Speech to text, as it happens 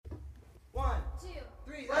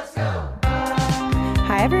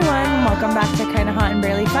Hi everyone, welcome back to Kinda Hot and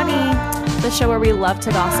Barely Funny, the show where we love to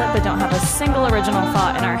gossip but don't have a single original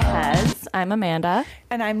thought in our heads. I'm Amanda.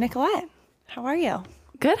 And I'm Nicolett. How are you?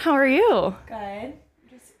 Good, how are you? Good.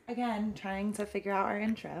 Just, again, trying to figure out our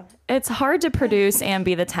intro. It's hard to produce and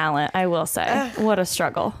be the talent, I will say. What a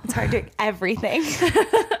struggle. It's hard doing everything.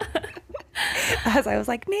 As I was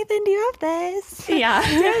like, Nathan, do you have this? Yeah.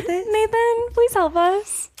 Do you have this? Nathan, please help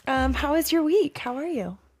us. How was your week? How are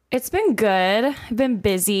you? It's been good. I've been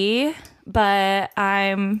busy, but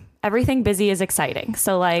everything busy is exciting.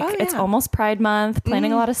 So It's almost Pride Month,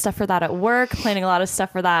 planning a lot of stuff for that at work, planning a lot of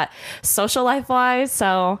stuff for that social life wise.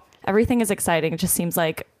 So everything is exciting. It just seems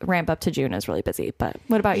like ramp up to June is really busy. But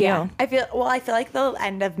what about you? I feel like the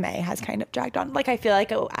end of May has kind of dragged on. Like I feel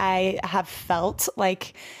like I have felt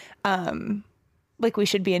like we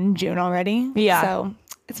should be in June already. Yeah. So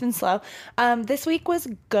it's been slow. This week was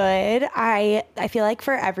good. I feel like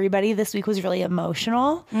for everybody, this week was really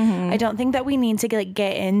emotional. I don't think that we need to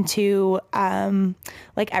get into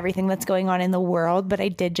everything that's going on in the world, but I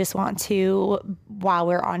did just want to, while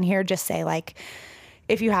we're on here, just say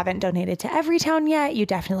if you haven't donated to Everytown yet, you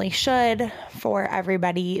definitely should. For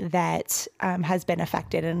everybody that has been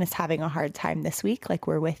affected and is having a hard time this week,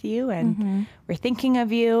 we're with you and we're thinking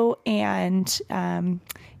of you. And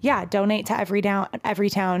donate to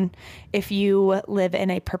Everytown. If you live in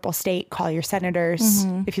a purple state, call your senators.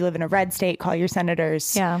 If you live in a red state, call your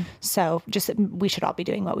senators. Yeah. So we should all be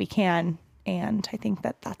doing what we can. And I think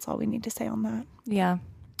that that's all we need to say on that. Yeah.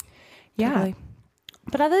 Yeah. Totally.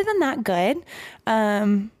 But other than that, good.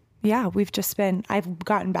 I've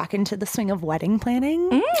gotten back into the swing of wedding planning.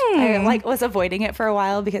 I was avoiding it for a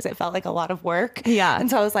while because it felt like a lot of work. Yeah. And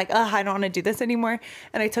so I was like, I don't want to do this anymore.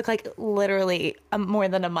 And I took literally more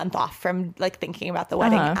than a month off from thinking about the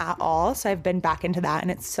wedding at all. So I've been back into that and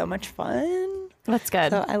it's so much fun. That's good.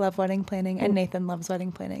 So I love wedding planning and Nathan loves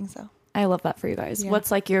wedding planning. So I love that for you guys. Yeah. What's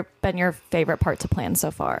been your favorite part to plan so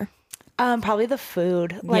far? Probably the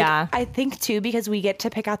food. Yeah. I think too, because we get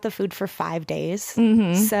to pick out the food for 5 days.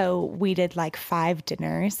 So we did 5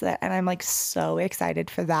 dinners and I'm so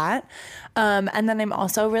excited for that. And then I'm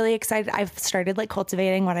also really excited. I've started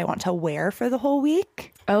cultivating what I want to wear for the whole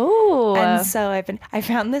week. Oh. And so I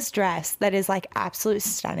found this dress that is absolutely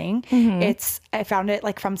stunning. I found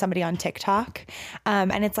it from somebody on TikTok.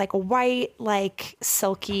 And it's a white,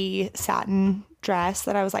 silky satin dress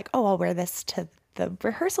that I was like, I'll wear this to the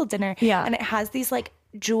rehearsal dinner. Yeah. And it has these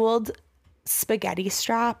jeweled spaghetti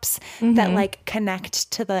straps that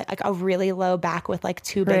connect to the a really low back with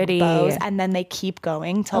 2 Pretty. big bows, and then they keep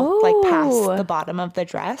going till past the bottom of the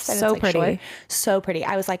dress. And So it's pretty. short. So pretty.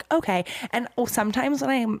 I was like, okay. And sometimes when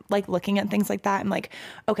I'm looking at things like that, I'm like,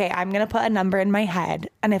 okay, I'm gonna put a number in my head,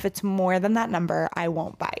 and if it's more than that number, I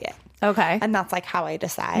won't buy it. Okay. And that's how I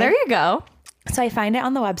decide. There you go. So I find it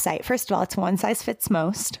on the website. First of all, it's one size fits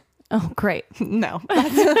most. Oh, great. No,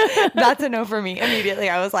 that's a no for me. Immediately,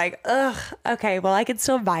 I was like, ugh, okay, well, I could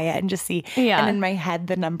still buy it and just see. Yeah. And in my head,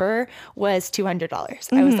 the number was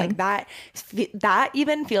 $200. I was like, that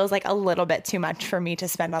even feels a little bit too much for me to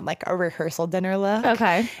spend on a rehearsal dinner look.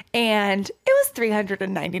 Okay. And it was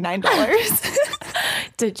 $399.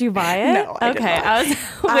 Did you buy it? No, I did not. I was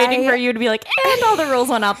waiting for you to be like, and all the rules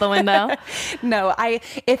went out the window. No,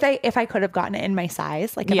 if I could have gotten it in my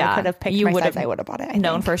size, if I could have picked my size, I would have bought it.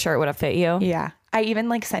 Known for sure it would have fit you. Yeah. I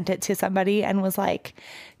even sent it to somebody and was like,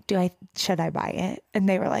 should I buy it? And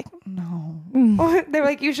they were like, no. They were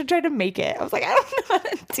like, you should try to make it. I was like, I don't know how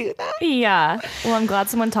to do that. Yeah. Well, I'm glad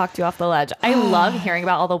someone talked you off the ledge. I love hearing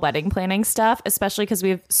about all the wedding planning stuff, especially because we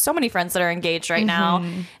have so many friends that are engaged right now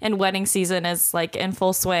and wedding season is in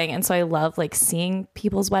full swing. And so I love seeing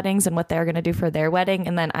people's weddings and what they're going to do for their wedding.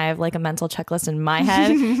 And then I have a mental checklist in my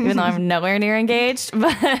head, even though I'm nowhere near engaged,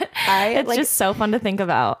 but it's just so fun to think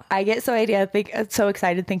about. I get so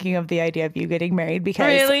excited thinking of the idea of you getting married because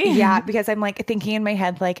Really? Yeah, because I'm thinking in my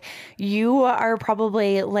head, you are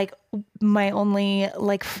probably my only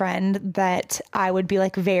friend that I would be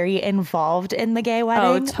very involved in the gay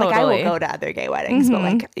wedding. Oh, totally. I will go to other gay weddings,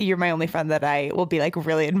 but you're my only friend that I will be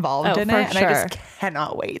really involved in it. And sure. I just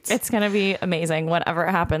cannot wait. It's going to be amazing whatever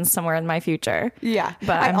happens somewhere in my future. Yeah.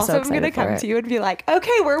 But I'm also so excited going to come for to you and be like,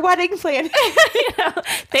 okay, we're wedding planning.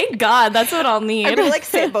 Thank God. That's what I'll need. I'm going to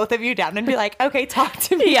sit both of you down and be like, okay, talk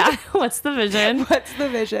to me. Yeah. What's the vision? What's the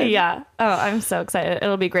vision? Yeah. Oh, I'm so excited.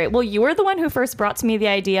 It'll be great. Well, you were the one who first brought to me the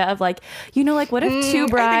idea of what if two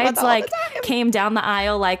brides came down the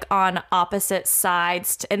aisle on opposite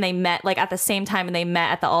sides and they met at the same time and they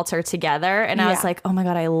met at the altar together. And I was like, oh my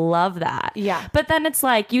God, I love that. Yeah. But then it's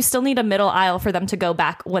you still need a middle aisle for them to go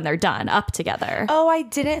back when they're done up together. Oh, I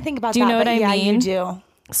didn't think about that. Do you know what I mean? Yeah, you do.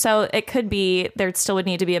 So it could be there still would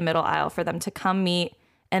need to be a middle aisle for them to come meet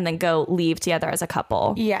and then go leave together as a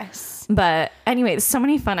couple. Yes. But anyway, so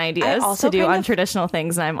many fun ideas to do kind of untraditional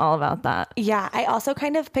things, and I'm all about that. Yeah, I also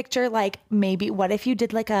kind of picture like maybe what if you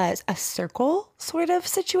did like a circle sort of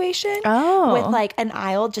situation with like an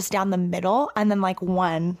aisle just down the middle and then like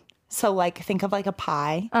one. So like think of like a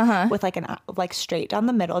pie with like like straight down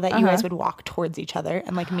the middle that you guys would walk towards each other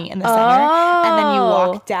and like meet in the center, and then you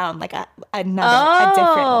walk down like a different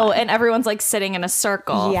one. And everyone's like sitting in a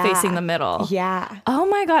circle facing the middle. Yeah. Oh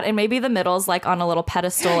my God. And maybe the middle's like on a little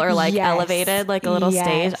pedestal or like elevated, like a little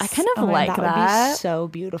stage. I kind of like that. Would be so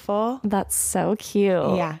beautiful. That's so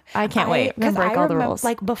cute. Yeah. I can't wait. I'm gonna break all the rules.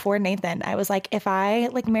 Like before Nathan, I was like, if I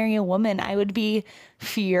like marry a woman, I would be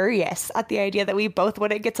furious at the idea that we both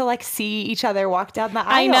wouldn't get to like see each other walk down the aisle.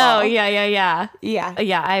 I know. Yeah.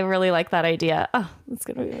 Yeah. I really like that idea. Oh, it's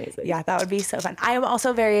going to be amazing. Yeah, that would be so fun. I am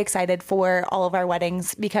also very excited for all of our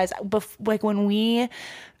weddings because like when we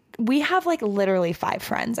have like literally 5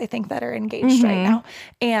 friends, I think, that are engaged right now.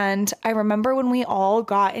 And I remember when we all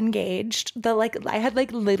got engaged, I had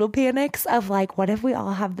like little panics of like, what if we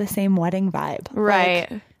all have the same wedding vibe? Right.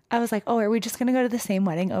 Like, I was like, oh, are we just going to go to the same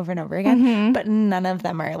wedding over and over again? But none of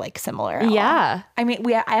them are like similar at all. I mean,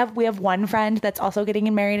 we have one friend that's also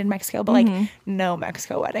getting married in Mexico, but like no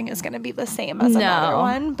Mexico wedding is going to be the same as another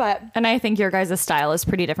one. And I think your guys' style is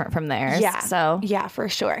pretty different from theirs. Yeah. So yeah, for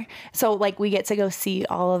sure. So like we get to go see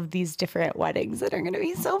all of these different weddings that are going to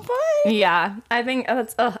be so fun. Yeah. I think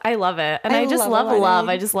that's, I love it. And I just love love.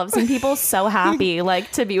 I just love seeing people so happy.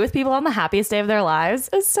 Like to be with people on the happiest day of their lives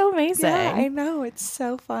is so amazing. Yeah, I know. It's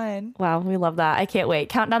so fun. Wow, we love that. I can't wait.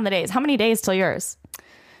 Count down the days. How many days till yours?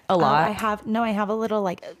 A lot. I have a little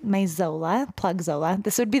like my plug Zola.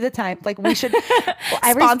 This would be the time. Like we should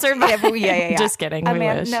sponsored by. Yeah. Just kidding. We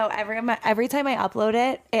wish. No, every time I upload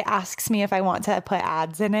it, it asks me if I want to put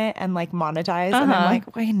ads in it and like monetize. And I'm like,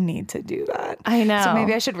 I need to do that. I know. So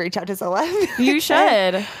maybe I should reach out to Zola. You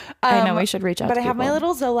should. I know we should reach out. But to I have people. my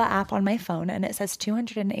little Zola app on my phone, and it says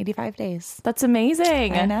 285 days. That's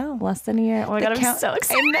amazing. I know. Less than a year. Oh my God, I'm so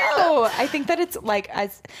excited. I know. I think that it's like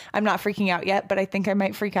I'm not freaking out yet, but I think I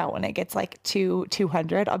might freak out when it gets like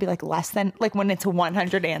 200. I'll be like less than like when it's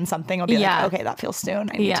 100 and something. I'll be like, okay, that feels soon.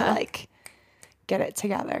 I need to like get it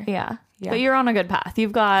together. Yeah. But you're on a good path.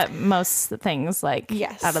 You've got most things like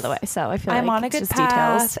out of the way. So I feel I'm like on a good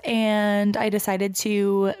path, and I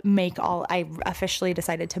officially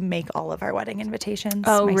decided to make all of our wedding invitations.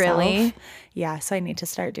 Oh, myself. Really? Yeah. So I need to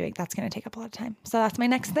start doing. That's going to take up a lot of time. So that's my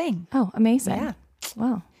next thing. Oh, amazing. Yeah.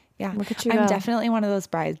 Wow. Yeah. Look at you. I'm definitely one of those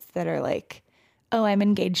brides that are like, oh, I'm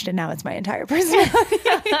engaged and now it's my entire personality.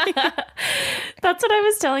 That's what I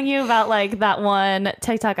was telling you about, like that one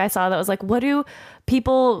TikTok I saw that was like, what do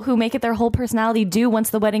people who make it their whole personality do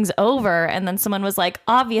once the wedding's over? And then someone was like,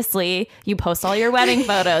 obviously you post all your wedding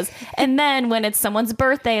photos. And then when it's someone's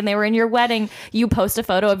birthday and they were in your wedding, you post a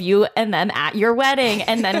photo of you and them at your wedding.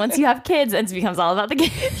 And then once you have kids, it becomes all about the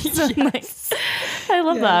kids. Yes. I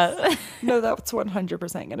love that. No, that's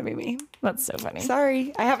 100% going to be me. That's so funny.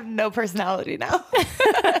 Sorry. I have no personality now.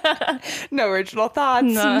 No original thoughts.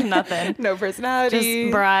 No, nothing. No personality.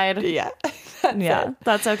 Just bride. Yeah.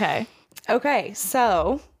 That's okay. Okay.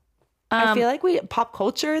 So I feel like pop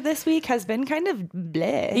culture this week has been kind of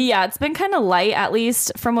bleh. Yeah, it's been kind of light, at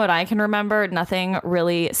least from what I can remember. Nothing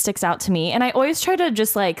really sticks out to me. And I always try to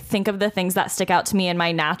just like think of the things that stick out to me in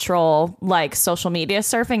my natural like social media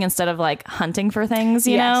surfing instead of like hunting for things,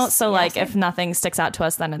 you know? So like if nothing sticks out to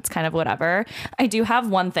us, then it's kind of whatever. I do have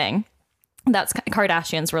one thing that's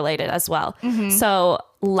Kardashians related as well. So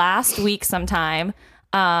last week sometime,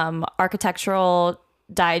 Architectural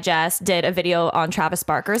Digest did a video on Travis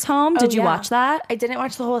Barker's home. Did you watch that? I didn't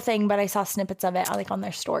watch the whole thing, but I saw snippets of it like on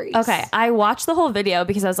their stories. Okay. I watched the whole video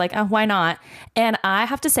because I was like, oh, why not? And I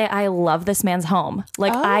have to say, I love this man's home.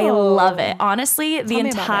 Like, I love it. Honestly, the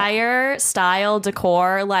entire style,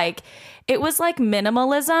 decor, like it was like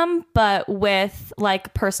minimalism, but with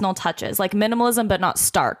like personal touches, like minimalism, but not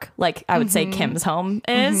stark. Like I would say Kim's home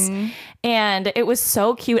is. And it was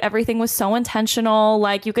so cute. Everything was so intentional.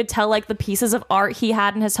 Like you could tell like the pieces of art he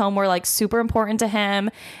had in his home were like super important to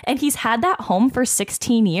him. And he's had that home for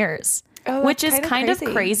 16 years, which is kind of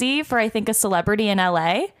crazy for, I think, a celebrity in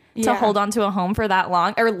LA to hold on to a home for that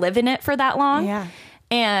long or live in it for that long. Yeah.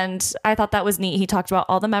 And I thought that was neat. He talked about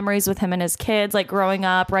all the memories with him and his kids, like growing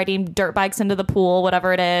up, riding dirt bikes into the pool,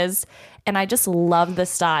 whatever it is. And I just love the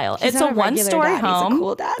style. It's a one-story home. He's a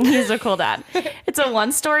cool dad. He's a cool dad. It's a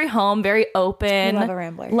one-story home, very open. I love a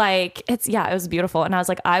Rambler. Like it was beautiful. And I was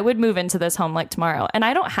like, I would move into this home like tomorrow. And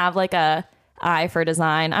I don't have like a eye for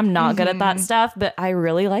design. I'm not good at that stuff, but I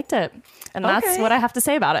really liked it. And that's what I have to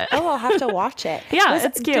say about it. Oh, I'll have to watch it. Yeah,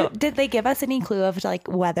 it's cute. Did they give us any clue of like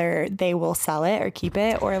whether they will sell it or keep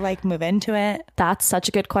it or like move into it? That's such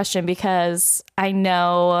a good question because I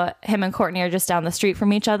know him and Courtney are just down the street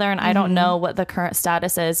from each other, and I don't know what the current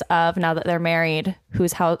status is of now that they're married.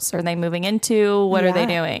 Whose house are they moving into? What are they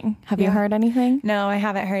doing? Have you heard anything? No, I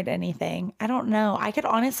haven't heard anything. I don't know. I could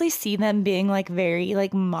honestly see them being like very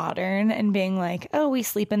like modern and being like, oh, we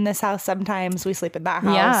sleep in this house sometimes. We sleep in that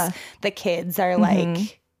house. Yeah. The kids are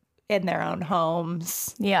like in their own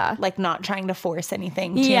homes. Yeah. Like not trying to force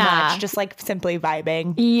anything too much. Just like simply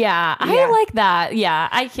vibing. Yeah. I like that. Yeah.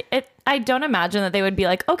 I don't imagine that they would be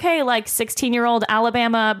like, okay, like 16-year-old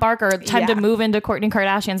Alabama Barker, time to move into Kourtney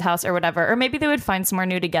Kardashian's house or whatever. Or maybe they would find somewhere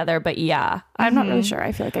new together. But yeah, I'm not really sure.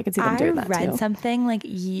 I feel like I could see them doing that too. I read something like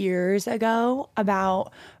years ago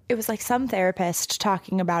about, it was like some therapist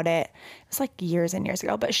talking about it. It was like years and years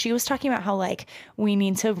ago. But she was talking about how like we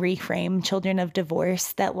need to reframe children of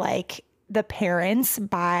divorce, that like the parents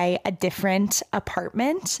buy a different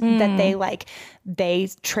apartment that they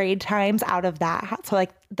trade times out of that house. So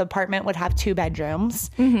like the apartment would have 2 bedrooms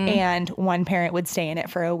and one parent would stay in it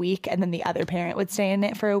for a week and then the other parent would stay in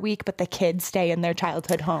it for a week, but the kids stay in their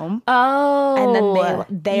childhood home. Oh. And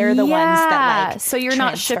then they're the ones that like so you're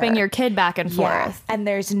not shipping your kid back and forth. Yeah. And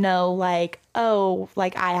there's no like, oh,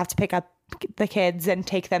 like I have to pick up the kids and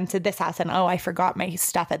take them to this house, and oh, I forgot my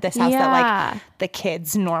stuff at this house. That like the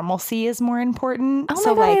kids' normalcy is more important.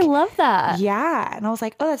 Oh my God, I love that. Yeah. And I was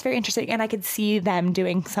like, oh, that's very interesting. And I could see them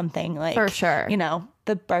doing something like, for sure, you know,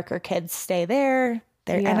 the Barker kids stay there.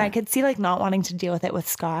 And I could see like not wanting to deal with it with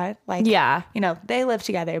Scott. Like, you know, they live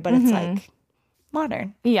together, but it's like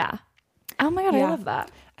modern. Yeah. Oh my God, I love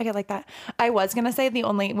that. I get like that. I was gonna say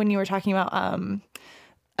when you were talking about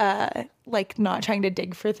like not trying to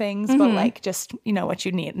dig for things, but like just, you know, what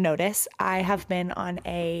you need notice. I have been on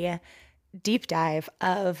a deep dive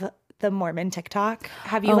of the Mormon TikTok.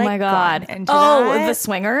 Have you gone into that? The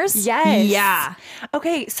swingers? Yes. Yeah.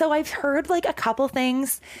 Okay, so I've heard like a couple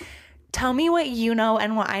things. Tell me what you know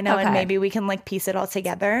and what I know, and maybe we can like piece it all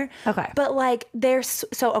together. Okay. But like there's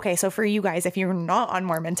so for you guys, if you're not on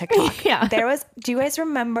Mormon TikTok, do you guys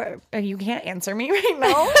remember, you can't answer me right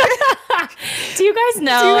now. Do you guys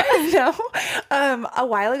know? A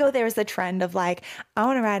while ago there was the trend of like, I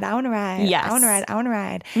want to ride. Yes. I want to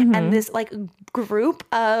ride. And this like group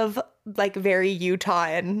of like very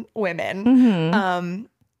Utahn women,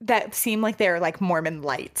 that seem like they're like Mormon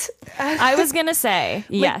light. I was gonna say,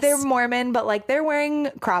 yes. Like they're Mormon, but like they're wearing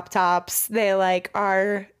crop tops. They like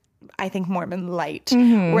are, I think, Mormon light.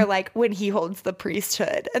 Where like when he holds the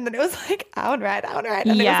priesthood, and then it was like, I want to ride.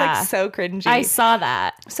 And it was like so cringy. I saw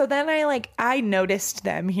that. So then I noticed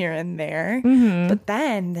them here and there. But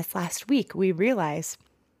then this last week we realized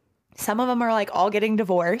some of them are like all getting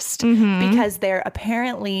divorced because they're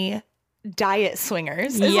apparently diet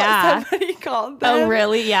swingers is what somebody called them. Oh,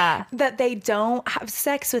 really? Yeah. That they don't have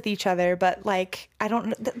sex with each other, but like, I don't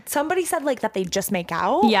know. Somebody said like that they just make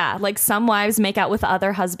out. Yeah. Like some wives make out with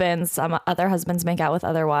other husbands. Some other husbands make out with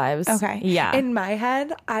other wives. Okay. Yeah. In my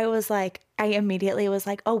head, I immediately was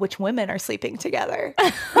like, oh, which women are sleeping together?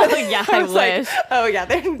 Oh, yeah, I wish. Like, oh, yeah,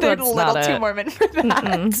 they're a little too Mormon for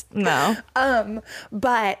that. No.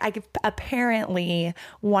 But apparently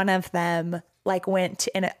one of them like went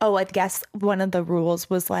in I guess one of the rules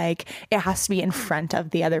was like it has to be in front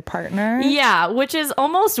of the other partner. Yeah, which is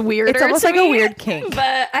almost weirder. It's almost like a weird kink.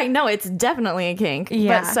 But I know it's definitely a kink.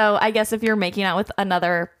 Yeah. But so I guess if you're making out with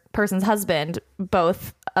another person's husband,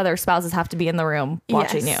 both other spouses have to be in the room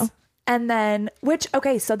watching you. And then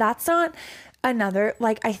so that's not another,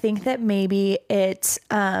 like, I think that maybe it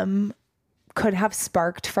could have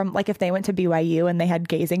sparked from like if they went to BYU and they had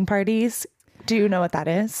gazing parties. Do you know what that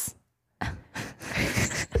is?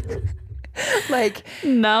 Like,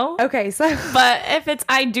 no. Okay, so but if it's,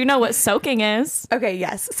 I do know what soaking is. Okay,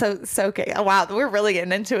 yes. So soaking. Oh, wow, we're really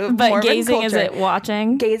getting into it. But Mormon gazing culture. Is it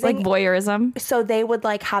watching? Gazing, like voyeurism. So they would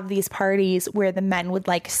like have these parties where the men would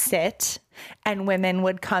like sit and women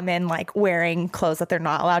would come in like wearing clothes that they're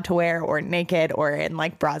not allowed to wear or naked or in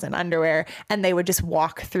like bras and underwear, and they would just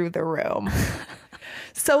walk through the room.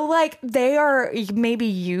 So like they are maybe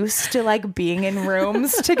used to like being in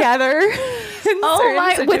rooms together.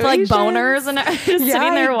 With like boners and just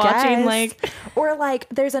sitting there watching like, or like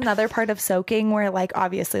there's another part of soaking where like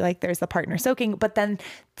obviously like there's the partner soaking, but then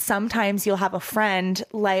sometimes you'll have a friend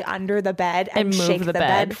lay under the bed and shake the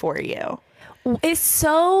bed for you. It's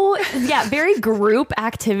so, very group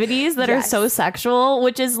activities that are so sexual,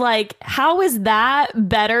 which is like, how is that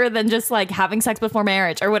better than just like having sex before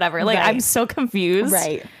marriage or whatever? Like, I'm so confused.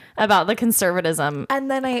 Right. about the conservatism And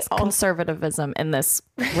then conservatism in this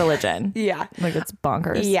religion. Yeah. Like it's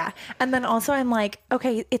bonkers. Yeah. And then also I'm like,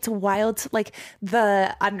 okay, it's wild to, like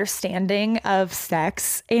the understanding of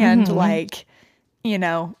sex and like, you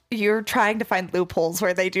know, you're trying to find loopholes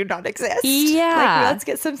where they do not exist. Yeah. Like, let's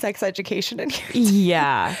get some sex education in here.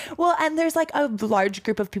 Yeah. Well, and there's like a large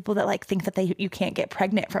group of people that like think that you can't get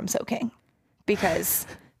pregnant from soaking because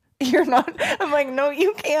you're not. I'm like, no,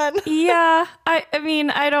 you can. Yeah. I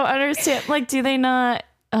mean, I don't understand. Like, do they not?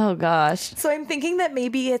 Oh gosh. So I'm thinking that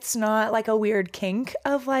maybe it's not like a weird kink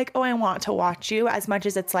of like, oh, I want to watch you, as much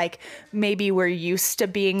as it's like maybe we're used to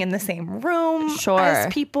being in the same room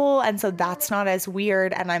as people, and so that's not as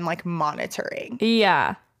weird, and I'm like monitoring.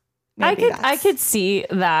 Yeah. I could see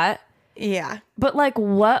that. Yeah. But like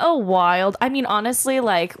what a wild, I mean, honestly,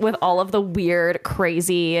 like with all of the weird,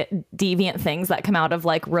 crazy, deviant things that come out of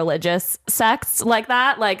like religious sects like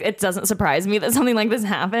that, like it doesn't surprise me that something like this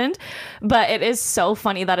happened. But it is so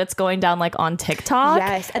funny that it's going down like on TikTok.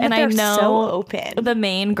 Yes. And I know so open. The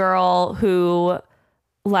main girl who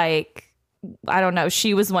like, I don't know,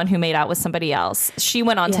 she was one who made out with somebody else. She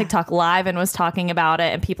went on TikTok live and was talking about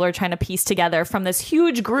it, and people are trying to piece together from this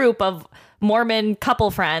huge group of Mormon couple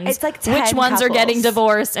friends, it's like which ones couples are getting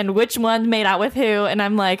divorced and which one made out with who. And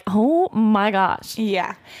I'm like, oh my gosh.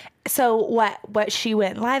 Yeah. So what she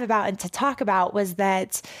went live about and to talk about was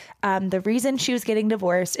that the reason she was getting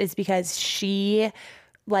divorced is because she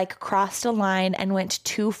like crossed a line and went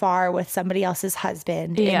too far with somebody else's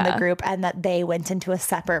husband in the group, and that they went into a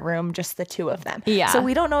separate room, just the two of them. Yeah. So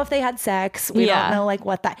we don't know if they had sex. We don't know like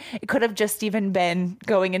what that, it could have just even been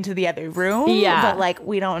going into the other room. Yeah. But like,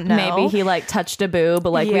 we don't know. Maybe he like touched a boob,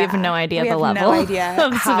 but like we have no idea the level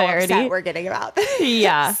of severity we're getting about this.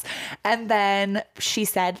 Yeah. And then she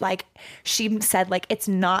said like, it's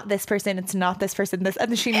not this person, it's not this person, this,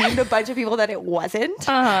 and then she named a bunch of people that it wasn't.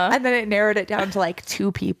 And then it narrowed it down to like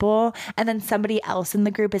two people, and then somebody else in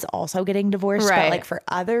the group is also getting divorced, but like for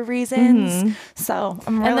other reasons. So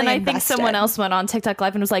I'm really and then I invested. think someone else went on TikTok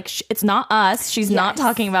live and was like, it's not us, she's not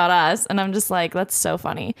talking about us. And I'm just like, that's so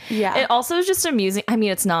funny. Yeah. It also is just amusing. I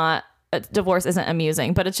mean, it's not, divorce isn't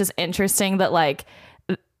amusing, but it's just interesting that like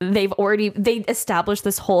they established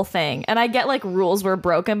this whole thing, and I get like rules were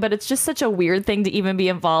broken, but it's just such a weird thing to even be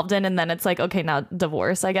involved in. And then it's like, okay, now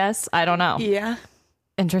divorce, I guess. I don't know. Yeah.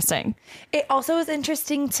 Interesting. It also is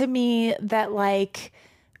interesting to me that like,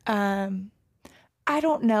 I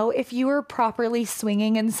don't know, if you were properly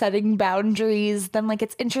swinging and setting boundaries, then like,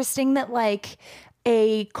 it's interesting that like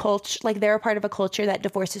a culture, like they're a part of a culture that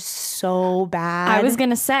divorce is so bad. I was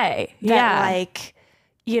going to say, yeah. Like,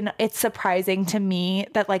 you know, it's surprising to me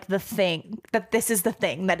that like this is the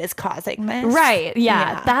thing that is causing this. Right.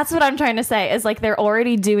 Yeah. That's what I'm trying to say is like, they're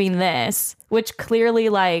already doing this, which clearly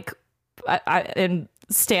like in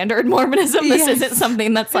standard Mormonism, this isn't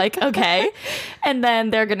something that's like, okay. And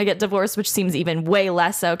then they're going to get divorced, which seems even way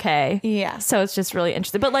less okay. Yeah. So it's just really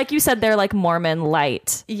interesting. But like you said, they're like Mormon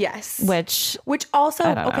light. Yes. Which also,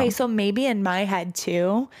 okay, so maybe in my head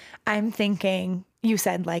too, I'm thinking, you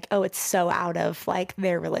said like, oh, it's so out of like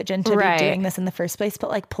their religion to be doing this in the first place,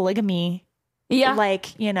 but like polygamy. Yeah.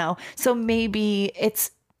 Like, you know, so maybe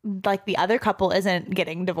it's like the other couple isn't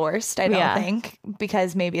getting divorced, I don't think,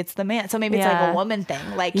 because maybe it's the man. So maybe it's like a woman thing.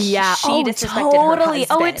 Like she disrespected her husband.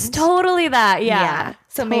 Oh, it's totally that. Yeah.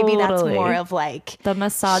 So maybe that's more of like the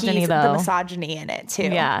misogyny the misogyny in it too.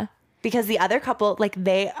 Yeah. Because the other couple, like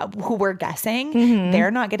they, who we're guessing,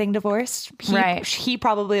 they're not getting divorced. He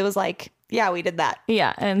probably was like, yeah, we did that.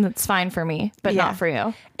 Yeah. And it's fine for me, but not for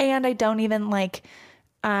you. And I don't even like,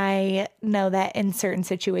 I know that in certain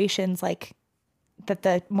situations, like that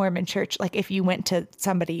the Mormon church, like if you went to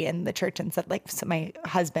somebody in the church and said like, so my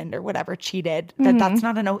husband or whatever cheated, that's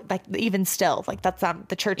not like even still, like that's not,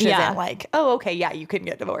 the church isn't like, oh, okay, yeah, you can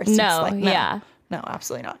get divorced. No, like, no,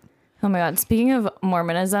 absolutely not. Oh my God. Speaking of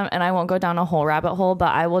Mormonism, and I won't go down a whole rabbit hole,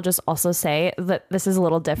 but I will just also say that this is a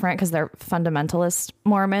little different because they're fundamentalist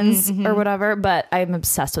Mormons or whatever, but I'm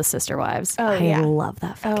obsessed with Sister Wives. Oh, I love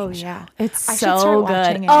that fucking show. It's so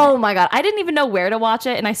good. Oh my God. I didn't even know where to watch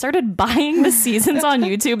it, and I started buying the seasons on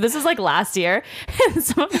YouTube. This is like last year, and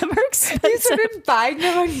some of them are expensive. You started buying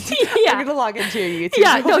them on YouTube? Yeah. I'm going to log into your YouTube.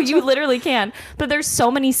 Yeah, no, you literally can. But there's so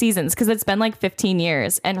many seasons because it's been like 15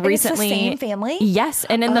 years. And recently... It's the same family? Yes.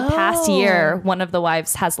 And in the past year, one of the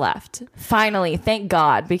wives has left. Finally, thank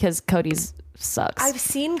God, because Cody's sucks. I've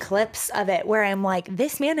seen clips of it where I'm like,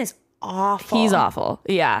 this man is awful. He's awful.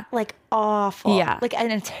 Yeah. Like awful. Yeah. Like,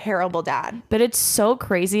 and a terrible dad. But it's so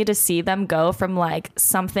crazy to see them go from like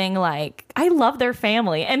something like, I love their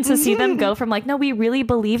family, and to see them go from like, no, we really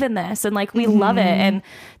believe in this and like we love it, and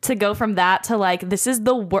to go from that to like, this is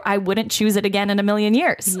I wouldn't choose it again in a million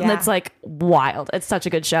years. Yeah. And it's like wild. It's such a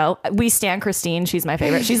good show. We stan Christine. She's my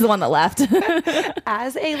favorite. She's the one that left.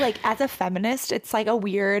 As a feminist, it's like a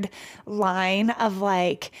weird line of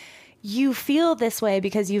like, you feel this way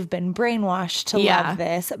because you've been brainwashed to love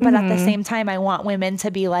this. But at the same time, I want women to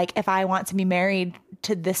be like, if I want to be married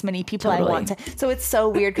to this many people, I want to. So it's so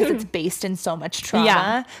weird because it's based in so much trauma.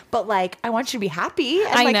 Yeah. But like, I want you to be happy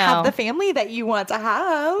and I like know. have the family that you want to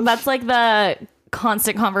have. That's like the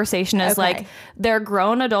constant conversation is like, they're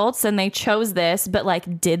grown adults and they chose this, but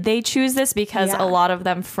like, did they choose this? Because a lot of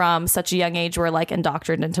them from such a young age were like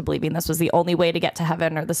indoctrinated into believing this was the only way to get to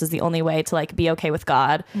heaven, or this is the only way to like be okay with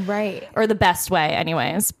God. Right. Or the best way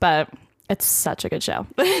anyways. But it's such a good show.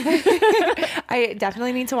 I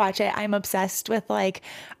definitely need to watch it. I'm obsessed with like,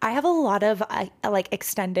 I have a lot of like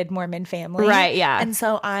extended Mormon family. Right, yeah. And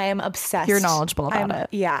so I'm obsessed. You're knowledgeable about it.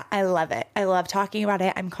 Yeah, I love it. I love talking about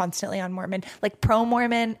it. I'm constantly on Mormon, like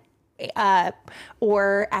pro-Mormon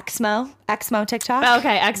or Exmo TikTok.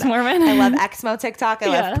 Okay, ex-Mormon. I love Exmo TikTok. I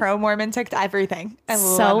love pro-Mormon TikTok, everything. I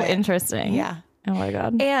love it. Interesting. Yeah. Oh my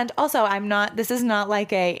God. And also this is not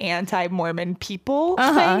like a anti-Mormon people thing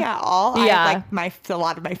at all. Yeah. I like a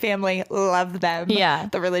lot of my family love them. Yeah.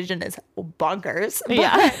 The religion is bonkers. But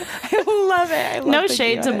Yeah. I love it. I love No thinking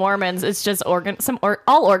shade of to it. Mormons. It's just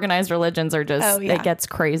all organized religions are just, it gets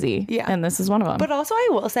crazy. Yeah. And this is one of them. But also I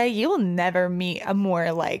will say you will never meet a more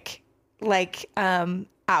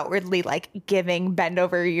outwardly like giving, bend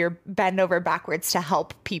over backwards to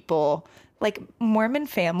help people. Like Mormon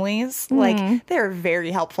families, like they're very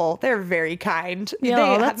helpful. They're very kind.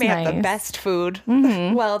 Yeah, They have the nice. best food.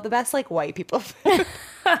 Well, the best like white people food.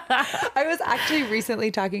 I was actually recently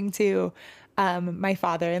talking to my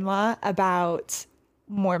father-in-law about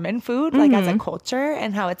Mormon food, like as a culture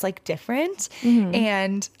and how it's like different.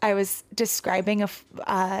 And I was describing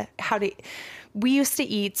we used to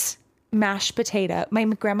eat mashed potato. My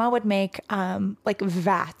grandma would make like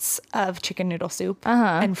vats of chicken noodle soup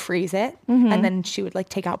and freeze it. And then she would like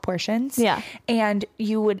take out portions. Yeah. And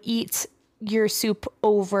you would eat your soup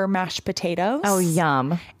over mashed potatoes. Oh,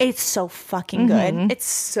 yum. It's so fucking good. It's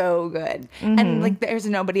so good. And like there's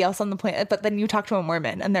nobody else on the planet. But then you talk to a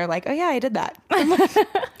Mormon and they're like, oh yeah, I did that. I'm like,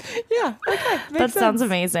 yeah. Okay. That sounds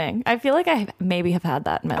amazing. I feel like I maybe have had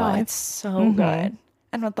that in my life. It's so good.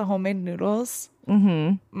 And with the homemade noodles.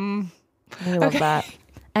 I love that.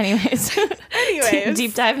 Anyways,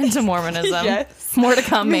 deep dive into Mormonism. Yes. More to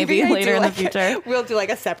come maybe later in the future. We'll do like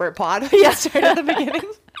a separate pod. Yeah. Start at the beginning.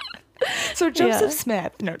 So Joseph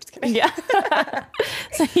Smith. No, just kidding. Yeah.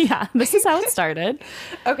 So yeah, this is how it started.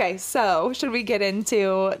 Okay, so should we get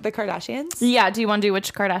into the Kardashians? Yeah. Do you want to do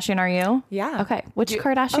which Kardashian are you? Yeah. Okay. Which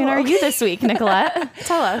Kardashian are you this week, Nicolette?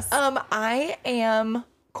 Tell us. I am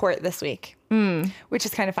Court this week, which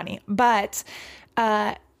is kind of funny. But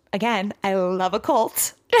again, I love a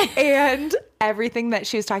cult. And everything that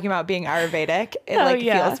she was talking about being Ayurvedic, it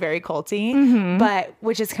feels very culty, but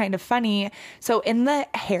which is kind of funny. So in the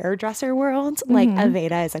hairdresser world, like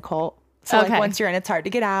Aveda is a cult. So like once you're in, it's hard to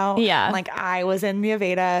get out. Yeah. Like I was in the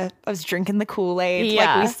Aveda, I was drinking the Kool-Aid.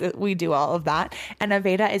 Yeah. Like we do all of that. And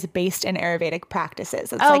Aveda is based in Ayurvedic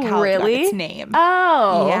practices. It's like how it got its name.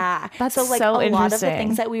 Oh, yeah. That's so like so a lot of the interesting.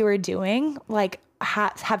 things that we were doing, like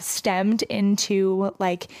have stemmed into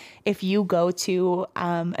like if you go to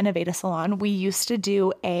an Aveda salon, we used to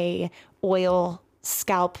do a oil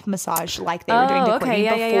scalp massage like they were doing to Courtney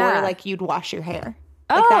before like you'd wash your hair.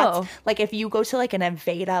 Like that's like if you go to like an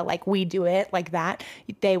Aveda, like we do it like that,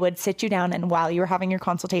 they would sit you down and while you were having your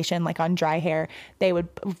consultation, like on dry hair, they would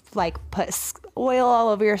like put oil all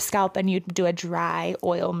over your scalp and you'd do a dry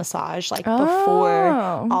oil massage like before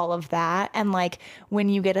all of that. And like when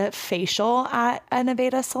you get a facial at an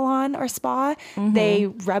Aveda salon or spa, they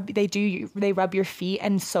rub your feet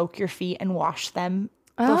and soak your feet and wash them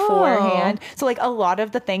beforehand. So like a lot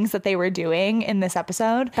of the things that they were doing in this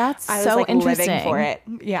episode, I was so like interesting. living for it.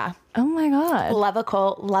 Yeah. Oh my God. Love a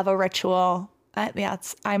cult, love a ritual.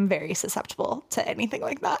 I'm very susceptible to anything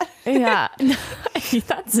like that. Yeah.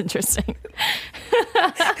 That's interesting.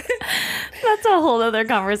 That's a whole other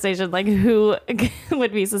conversation. Like who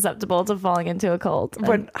would be susceptible to falling into a cult?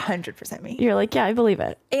 100% me. You're like, yeah, I believe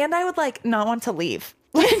it. And I would like not want to leave.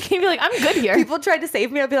 Like, you'd be like, I'm good here. People tried to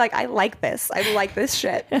save me. I'd be like, I like this. I like this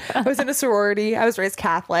shit. I was in a sorority. I was raised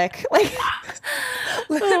Catholic. Like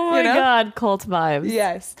Oh my God, cult vibes.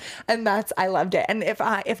 Yes. And I loved it. And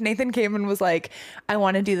if Nathan came and was like, I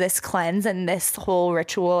want to do this cleanse and this whole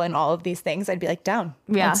ritual and all of these things, I'd be like, down.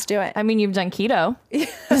 Yeah. Let's do it. I mean, you've done keto.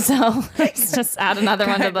 So let's just add another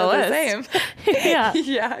one to the list. Same. Yeah.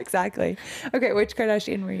 Yeah, exactly. Okay. Which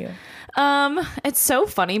Kardashian were you? It's so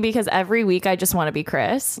funny because every week I just want to be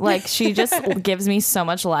Kris. Like, she just gives me so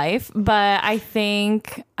much life. But I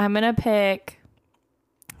think I'm going to pick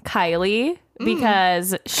Kylie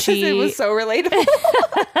because it was so relatable.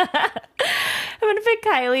 I'm going to pick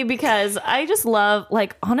Kylie because I just love,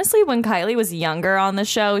 like, honestly, when Kylie was younger on the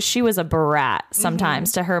show, she was a brat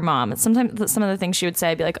sometimes to her mom. Sometimes some of the things she would say,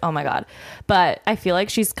 I'd be like, oh my God. But I feel like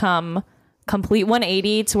she's come complete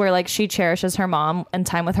 180 to where, like, she cherishes her mom and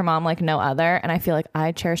time with her mom like no other. And I feel like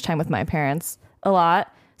I cherish time with my parents a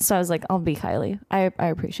lot. So I was like, I'll be Kylie. I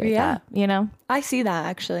appreciate that, you know? I see that,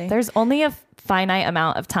 actually. There's only a finite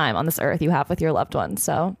amount of time on this earth you have with your loved ones.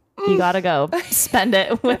 So you gotta go spend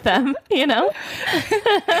it with them, you know?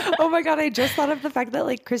 Oh my God, I just thought of the fact that,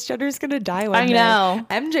 like, Kris Jenner's gonna die one day. I know.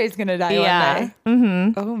 MJ's gonna die one day.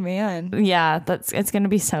 Mm-hmm. Oh man. Yeah, it's gonna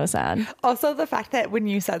be so sad. Also, the fact that when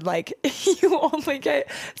you said, like, you only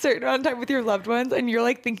get certain amount of time with your loved ones and you're,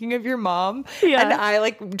 like, thinking of your mom. Yeah. And I,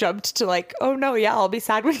 like, jumped to, like, oh no, yeah, I'll be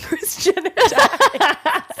sad when Kris Jenner dies.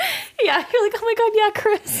 Yeah, you're like, oh my God, yeah,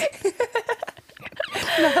 Kris.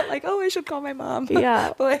 Not like, oh, I should call my mom.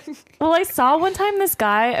 Yeah. Like, well, I saw one time this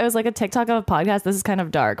guy, it was like a TikTok of a podcast. This is kind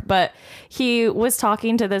of dark, but he was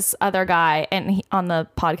talking to this other guy and on the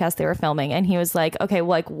podcast they were filming, and he was like, okay,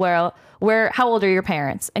 well, like, how old are your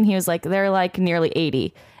parents? And he was like, they're like nearly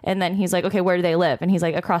 80. And then he's like, okay, where do they live? And he's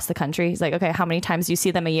like, across the country. He's like, okay, how many times do you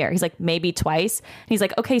see them a year? He's like, maybe twice. And he's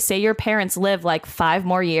like, okay, say your parents live like 5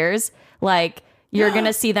 more years. Like, you're going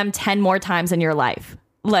to see them 10 more times in your life.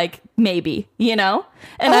 Like, maybe, you know?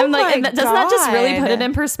 And I'm like, and doesn't that just really put it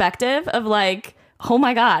in perspective of like, oh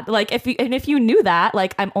my God, like if you knew that,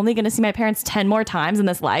 like, I'm only going to see my parents 10 more times in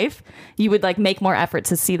this life, you would like make more effort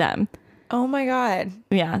to see them. Oh my God.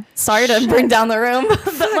 Yeah. Sorry to bring down the room,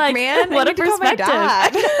 but like, man, what a perspective.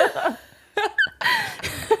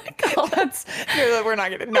 We're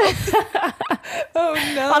not gonna know.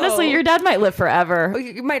 Oh no. Honestly, your dad might live forever.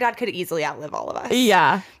 My dad could easily outlive all of us.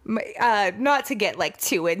 Yeah. Not to get like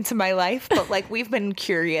too into my life, but like we've been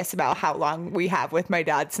curious about how long we have with my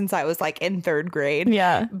dad since I was like in 3rd grade.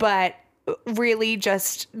 Yeah. But really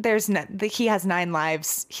just he has 9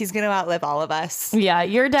 lives. He's gonna outlive all of us. Yeah,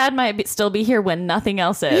 your dad might still be here when nothing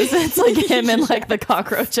else is. It's like him and like the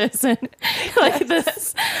cockroaches and like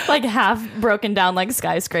this like half broken down like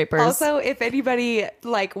skyscrapers. Also, if anybody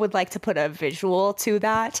like would like to put a visual to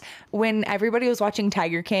that, when everybody was watching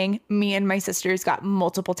Tiger King, me and my sisters got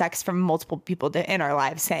multiple texts from multiple people in our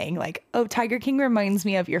lives saying like, oh, Tiger King reminds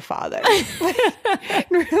me of your father.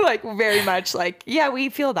 Like very much like, yeah, we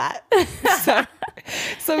feel that.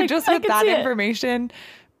 So just with that information,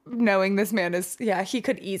 knowing this man is, he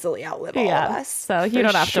could easily outlive all of us. So you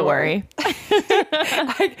don't have to worry.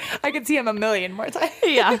 I could see him a million more times.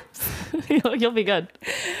 Yeah. You'll be good.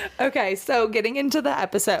 Okay. So getting into the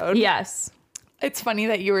episode. Yes. It's funny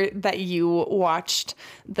that you watched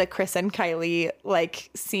the Kris and Kylie like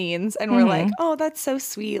scenes and were like, oh, that's so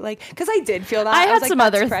sweet. Like, because I did feel that. I had was some like,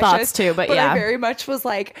 other thoughts too, but yeah. I very much was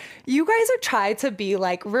like, you guys are trying to be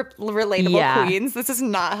like relatable queens. This is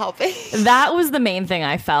not helping. That was the main thing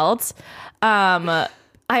I felt. I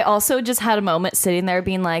also just had a moment sitting there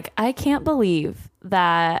being like, I can't believe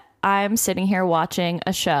that I'm sitting here watching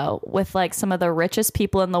a show with like some of the richest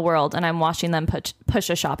people in the world and I'm watching them push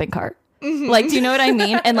a shopping cart. Mm-hmm. Like, do you know what I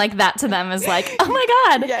mean? And like that to them is like, oh my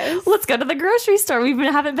God, yes. Let's go to the grocery store.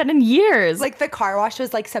 Haven't been in years. Like the car wash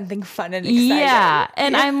was like something fun and exciting. Yeah.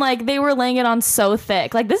 And I'm like, they were laying it on so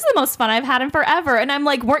thick. Like, this is the most fun I've had in forever. And I'm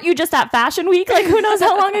like, weren't you just at Fashion Week? Like, who knows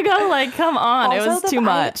how long ago? Like, come on. Also, it was too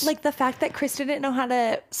much. Like the fact that Kris didn't know how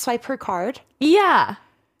to swipe her card. Yeah.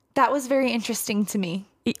 That was very interesting to me.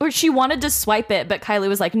 Or she wanted to swipe it, but Kylie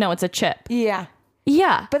was like, no, it's a chip. Yeah.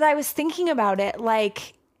 Yeah. But I was thinking about it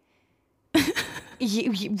like...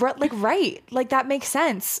 right, like that makes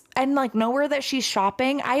sense. And like nowhere that she's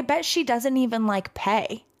shopping, I bet she doesn't even like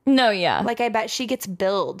pay. No, yeah. Like I bet she gets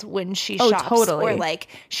billed when she shops. Totally. Or like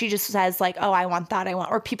she just says like, oh, I want that,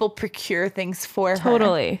 or people procure things for her.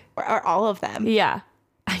 Totally. Or all of them. Yeah.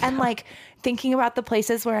 And like thinking about the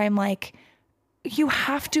places where I'm like, you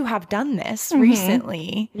have to have done this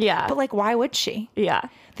recently. Yeah. But like, why would she? Yeah.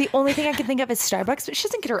 The only thing I can think of is Starbucks, but she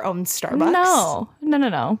doesn't get her own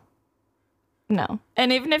Starbucks. No.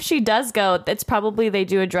 And even if she does go, it's probably they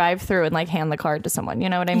do a drive-through and like hand the card to someone. You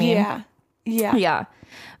know what I mean? Yeah. Yeah. Yeah.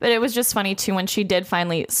 But it was just funny too when she did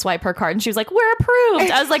finally swipe her card and she was like, "We're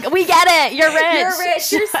approved." I was like, "We get it. You're rich. You're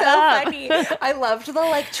rich. You're so Shut up." funny. I loved the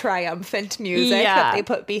like triumphant music that they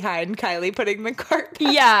put behind Kylie putting the card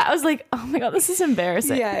back. Yeah. I was like, "Oh my God, this is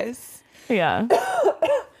embarrassing." Yes. Yeah.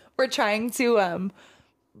 We're trying to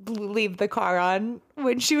leave the car on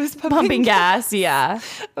when she was Pumping gas. Yeah.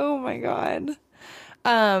 Oh my God.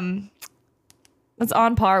 It's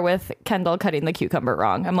on par with Kendall cutting the cucumber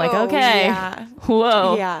wrong. I'm like, Oh, okay. yeah.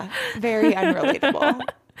 Whoa. Yeah. Very unrelatable.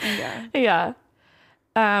 Yeah.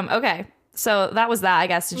 Yeah. Okay. So that was that, I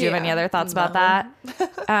guess. Did you have any other thoughts about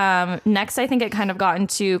that? Next, I think it kind of got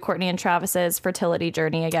into Courtney and Travis's fertility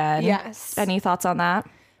journey again. Yes. Any thoughts on that?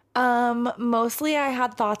 Mostly I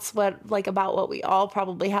had thoughts about what we all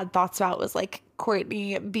probably had thoughts about was like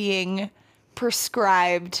Courtney being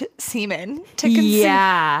prescribed semen to consume.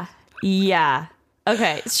 Yeah. Yeah.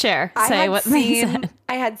 Okay. Share. Say what they said.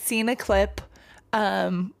 I had seen a clip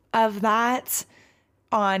of that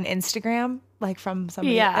on Instagram, like from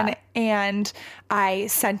somebody. Yeah. And I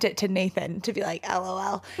sent it to Nathan to be like,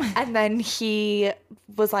 LOL. And then he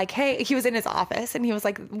was like, hey, he was in his office and he was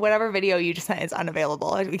like, whatever video you just sent is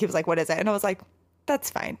unavailable. And he was like, what is it? And I was like,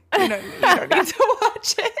 that's fine. You don't need to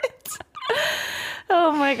watch it.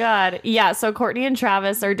 Oh my God. Yeah. So Courtney and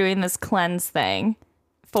Travis are doing this cleanse thing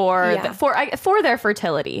for their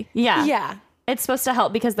fertility. Yeah. Yeah. It's supposed to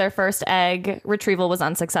help because their first egg retrieval was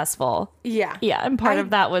unsuccessful. Yeah. Yeah. And part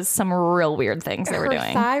of that was some real weird things they were doing.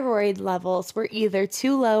 Her thyroid levels were either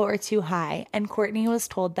too low or too high. And Courtney was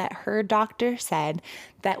told that her doctor said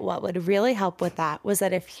that what would really help with that was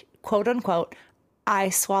that if, quote unquote,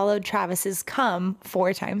 I swallowed Travis's cum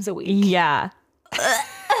 4 times a week. Yeah.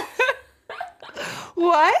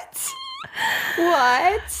 What?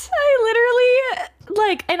 I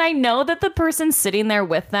literally and I know that the person sitting there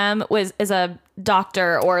with them is a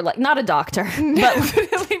doctor or like not a doctor,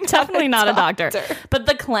 but definitely not a doctor. But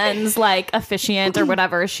the cleanse officiant or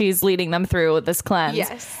whatever, she's leading them through this cleanse.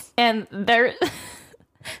 Yes. And they're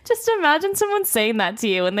just imagine someone saying that to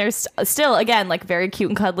you and they're still again very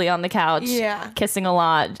cute and cuddly on the couch, kissing a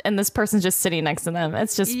lot, and this person's just sitting next to them.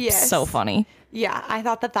 It's just so funny. Yeah, I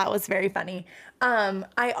thought that was very funny.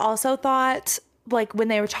 I also thought when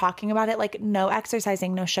they were talking about it, no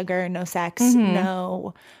exercising, no sugar, no sex,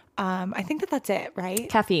 no, I think that's it, right?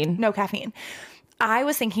 Caffeine. No caffeine. I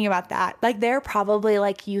was thinking about that. They're probably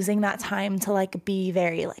using that time to be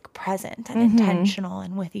very present and intentional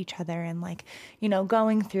and with each other and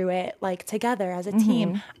going through it together as a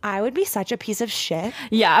team. I would be such a piece of shit.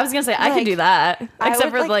 Yeah, I was gonna say I could do that,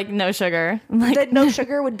 except for no sugar. That no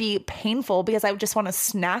sugar would be painful because I would just want to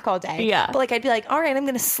snack all day. Yeah, but I'd be like, all right, I'm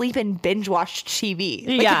gonna sleep and binge watch TV.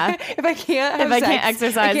 Yeah, if I can't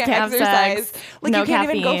exercise, can't have sex, you can't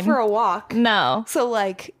caffeine. even go for a walk. No. So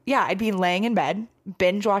yeah, I'd be laying in bed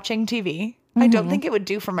binge watching TV. I don't think it would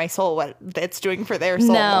do for my soul what it's doing for their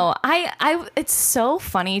soul. No, I it's so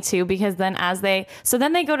funny too because then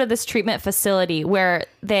then they go to this treatment facility where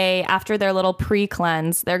they, after their little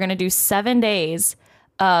pre-cleanse, they're going to do 7 days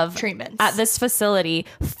of treatments at this facility,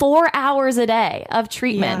 4 hours a day of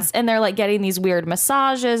treatments. And they're getting these weird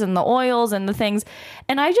massages and the oils and the things.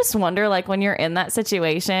 And I just wonder, when you're in that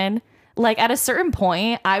situation, at a certain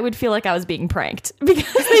point, I would feel like I was being pranked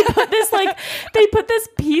because they put this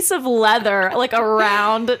piece of leather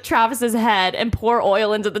around Travis's head and pour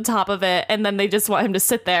oil into the top of it, and then they just want him to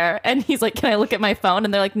sit there. And he's like, "Can I look at my phone?"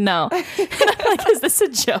 And they're like, "No." And I'm like, "Is this a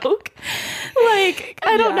joke?"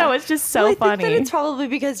 I don't know. It's just so funny. I think that it's probably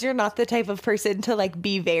because you're not the type of person to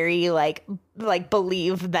be very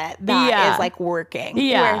believe that is working.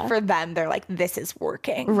 Yeah. Where for them, they're this is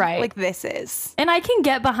working. Right. This is. And I can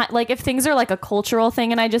get behind, if things are a cultural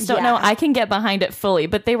thing and I just don't know, I can get behind it fully.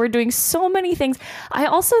 But they were doing so many things.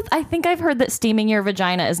 I think I've heard that steaming your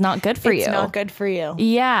vagina is not good for you. It's not good for you.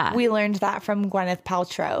 Yeah. We learned that from Gwyneth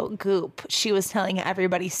Paltrow. Goop. She was telling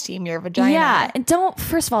everybody steam your vagina. Yeah. And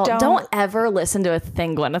first of all, don't ever listen to a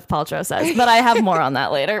thing Gwyneth Paltrow says. But I have more on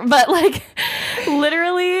that later. But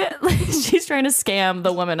literally, she's trying to scam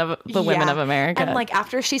the women of America. And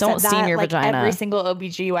after she don't said steam that, your vagina. Every single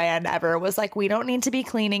OBGYN ever was we don't need to be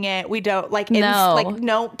cleaning it. We don't no.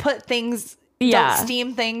 don't put things. Yeah. Don't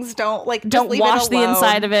steam things. Don't don't leave wash it alone. the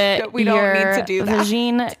inside of it. We don't need to do that.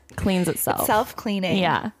 Vagina cleans itself. It's self-cleaning.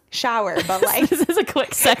 Yeah. Shower, but this is a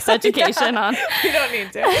quick sex education on you don't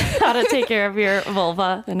need to how to take care of your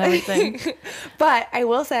vulva and everything. But I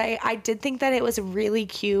will say I did think that it was really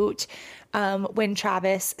cute when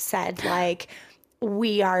Travis said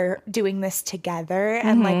we are doing this together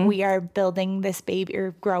and like we are building this baby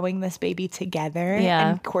or growing this baby together.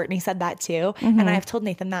 Yeah. And Courtney said that too. And I've told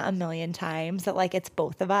Nathan that a million times that like it's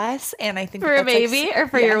both of us. And I think For a baby or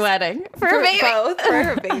for your wedding? For a baby. Both. For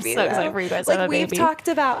her baby. I'm so excited for you guys to like have a baby. we've talked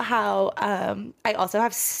about how I also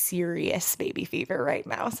have serious baby fever right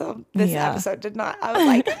now. So this episode did not. I was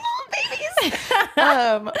like, oh,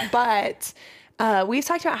 babies. But we've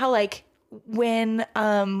talked about how like when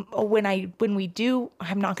we do,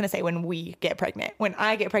 I'm not going to say when we get pregnant, when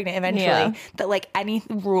I get pregnant eventually, that like any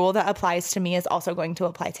rule that applies to me is also going to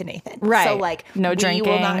apply to Nathan. Right. So like no drinking.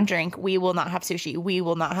 We will not drink. We will not have sushi. We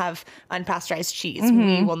will not have unpasteurized cheese.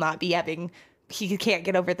 We will not be having, he can't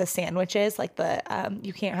get over the sandwiches, like the,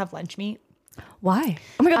 you can't have lunch meat. Why?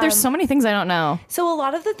 Oh my God, there's so many things I don't know. So a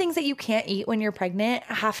lot of the things that you can't eat when you're pregnant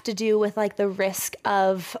have to do with like the risk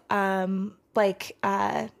of,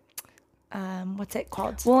 what's it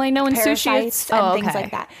called? Well, I know in sushi it's and things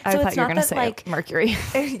like that. I So thought it's you were not going to that say like mercury.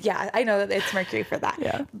 Yeah, I know that it's mercury for that.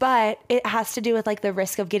 Yeah. But it has to do with like the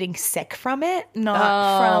risk of getting sick from it,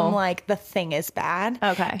 not from like the thing is bad.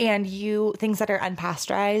 Okay. And things that are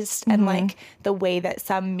unpasteurized and like the way that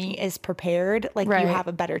some meat is prepared, like you have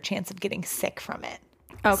a better chance of getting sick from it.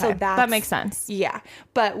 Okay, So that makes sense. Yeah.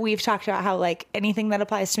 But we've talked about how like anything that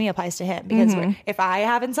applies to me applies to him because if I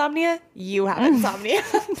have insomnia, you have insomnia.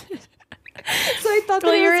 So I thought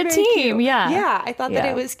that you're it a was very team. cute. Yeah. Yeah. I thought that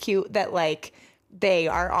it was cute that like they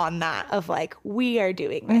are on that of like, we are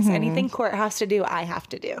doing this. Anything Court has to do, I have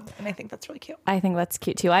to do. And I think that's really cute. I think that's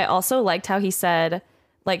cute too. I also liked how he said,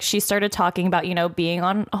 like, she started talking about, you know, being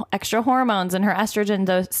on extra hormones and her estrogen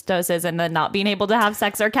doses and then not being able to have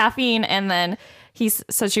sex or caffeine. And then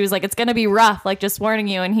so she was like, it's going to be rough, like just warning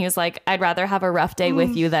you. And he was like, I'd rather have a rough day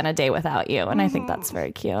with you than a day without you. And I think that's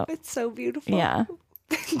very cute. It's so beautiful. Yeah.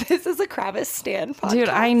 This is a Kravis stan podcast. Dude,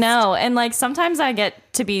 I know. And like sometimes I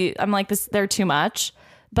get to be, I'm like, they're too much,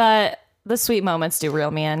 but the sweet moments do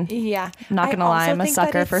reel me in. Yeah. Not going to lie, I'm a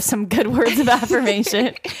sucker for some good words of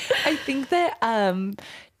affirmation. I think that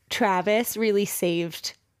Travis really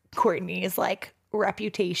saved Courtney's like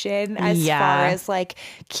reputation as far as like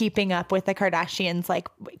keeping up with the Kardashians like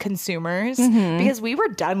consumers because we were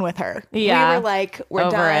done with her. Yeah. We were like, we're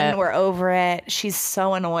Over done. it. We're over it. She's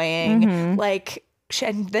so annoying. Like,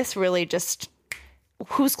 and this really just,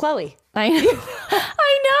 who's Chloe? I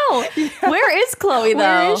know. Yeah. Where is Chloe though?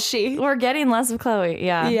 Where is she? We're getting less of Chloe.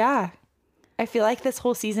 Yeah. Yeah. I feel like this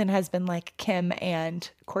whole season has been like Kim and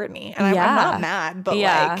Courtney. And I'm not mad, but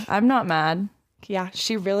like, I'm not mad. Yeah,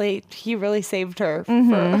 he really saved her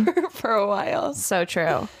for a while. So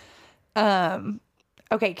true.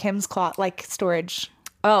 Okay, Kim's storage.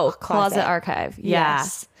 Oh, closet archive. Yeah.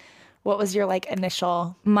 Yes. What was your like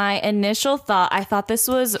initial? My initial thought, I thought this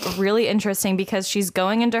was really interesting because she's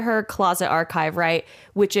going into her closet archive, right?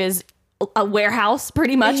 Which is a warehouse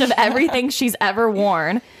pretty much of everything she's ever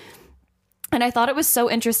worn. And I thought it was so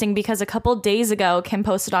interesting because a couple days ago, Kim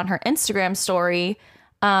posted on her Instagram story,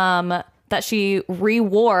 that she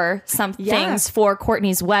re-wore some things for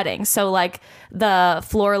Courtney's wedding. So like the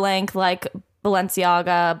floor length, like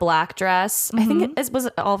Balenciaga black dress. I think was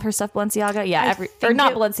all of her stuff Balenciaga. Yeah.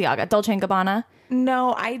 Not Balenciaga, Dolce & Gabbana.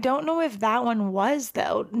 No, I don't know if that one was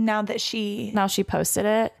though. Now she posted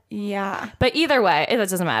it. Yeah. But either way, it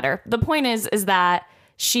doesn't matter. The point is that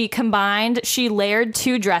she layered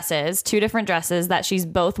two different dresses that she's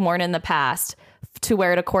both worn in the past to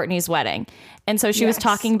wear to Courtney's wedding. And so she was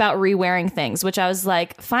talking about re-wearing things, which I was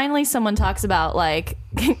like, finally someone talks about like,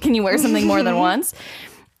 can you wear something more than once?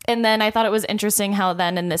 And then I thought it was interesting how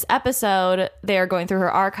then in this episode, they're going through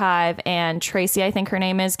her archive and Tracy, I think her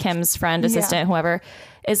name is, Kim's friend, assistant, whoever,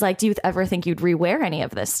 is like, do you ever think you'd re-wear any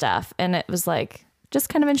of this stuff? And it was like, just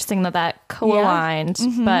kind of interesting that co-aligned.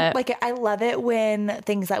 But like, I love it when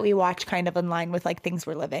things that we watch kind of in line with like things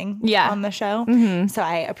we're living on the show. So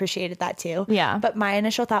I appreciated that too. Yeah. But my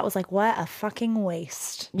initial thought was like, what a fucking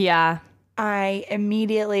waste. Yeah. I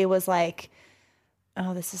immediately was like,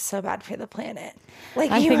 oh, this is so bad for the planet.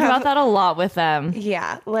 Like, I think about that a lot with them.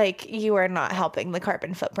 Yeah. Like, you are not helping the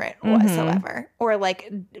carbon footprint whatsoever. Or like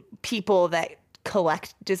people that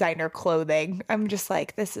collect designer clothing. I'm just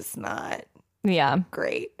like, this is not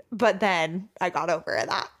great. But then I got over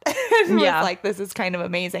that. And was like, this is kind of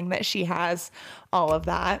amazing that she has all of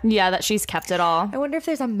that. Yeah, that she's kept it all. I wonder if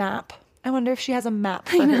there's a map. I wonder if she has a map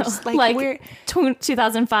for her. Like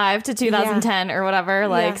 2005 to 2010 or whatever,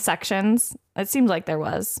 like sections. It seems like there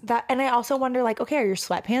was that. And I also wonder, like, okay, are your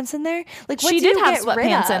sweatpants in there? Like, she did have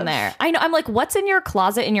sweatpants in there. I know. I'm like, what's in your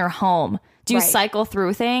closet in your home? Do you cycle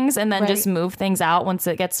through things and then just move things out once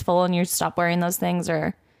it gets full and you stop wearing those things?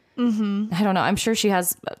 Or I don't know. I'm sure she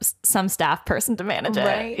has some staff person to manage it.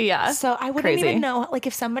 Right. Yeah. So I wouldn't even know, like,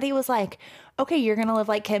 if somebody was like, okay, you're going to live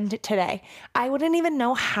like Kim today. I wouldn't even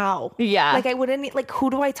know how. Yeah. Like, I wouldn't, like,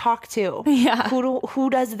 who do I talk to? Yeah. Who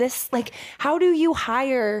does this? Like, how do you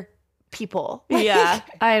hire people? Like, Yeah.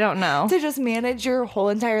 I don't know. to just manage your whole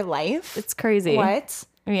entire life? It's crazy. What?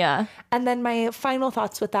 Yeah. And then my final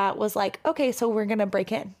thoughts with that was like, okay, so we're going to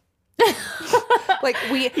break in. Like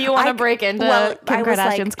you want to break into Kim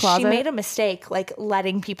Kardashian's closet? She made a mistake, like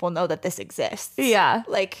letting people know that this exists. Yeah.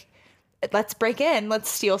 Like, let's break in. Let's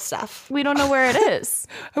steal stuff. We don't know where it is.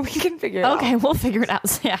 We can figure it out. Okay, we'll figure it out.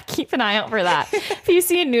 So yeah, keep an eye out for that. If you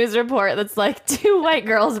see a news report that's like 2 white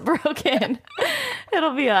girls broke in,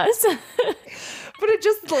 it'll be us. But it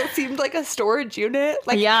just seemed like a storage unit.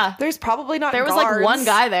 Like, yeah. There's probably not There was guards. like one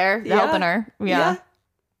guy there helping her. Yeah.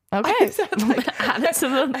 Okay. Add it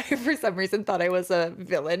to I for some reason thought I was a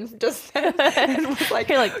villain just then. And was like,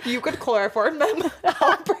 you're like, you could chloroform them.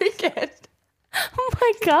 I'll break it. Oh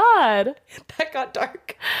my God. That got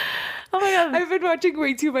dark. Oh my God. I've been watching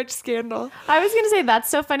way too much Scandal. I was going to say that's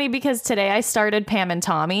so funny because today I started Pam and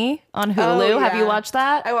Tommy on Hulu. Oh, yeah. Have you watched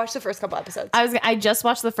that? I watched the first couple episodes. I just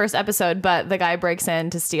watched the first episode, but the guy breaks in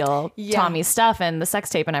to steal Tommy's stuff and the sex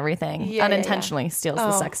tape and everything. Unintentionally steals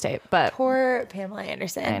the sex tape. But poor Pamela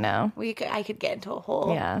Anderson. I know. I could get into a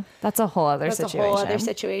whole that's a whole other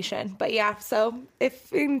situation. But yeah, so if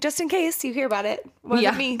just in case you hear about it,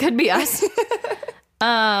 wasn't me. Could be us.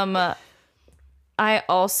 I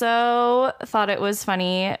also thought it was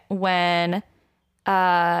funny when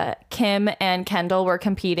Kim and Kendall were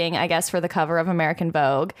competing, I guess, for the cover of American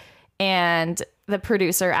Vogue. And the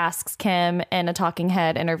producer asks Kim in a talking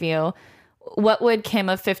head interview, what would Kim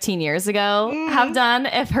of 15 years ago have done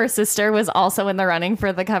if her sister was also in the running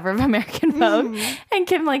for the cover of American Vogue? And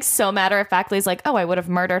Kim, like, so matter-of-factly is like, oh, I would have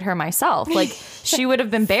murdered her myself. Like, she would have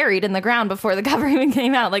been buried in the ground before the cover even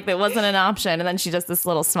came out. Like, that wasn't an option. And then she does this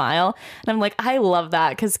little smile. And I'm like, I love that.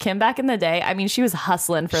 Because Kim back in the day, I mean, she was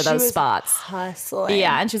hustling for those spots. Hustling.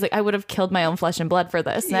 Yeah. And she's like, I would have killed my own flesh and blood for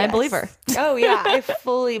this. And I believe her. Oh, yeah. I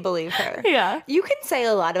fully believe her. Yeah. You can say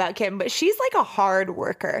a lot about Kim, but she's like a hard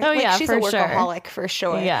worker. Oh, like, yeah, she's for a workaholic for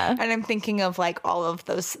sure. Yeah. And I'm thinking of like all of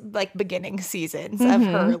those like beginning seasons of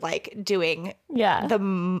her like doing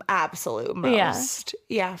the absolute most.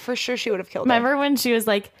 Yeah, for sure she would have killed Remember when she was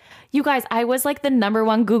like, you guys, I was like the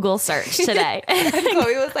 #1 Google search today. And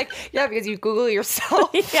Chloe was like, yeah, because you Google yourself.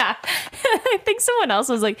 Yeah. I think someone else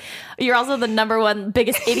was like, you're also the #1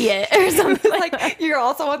 biggest idiot or something like you're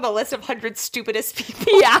also on the list of 100 stupidest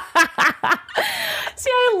people. Yeah. See,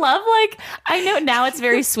 I love, like, I know now it's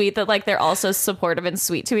very sweet that like they're also supportive and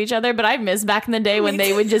sweet to each other, but I miss back in the day when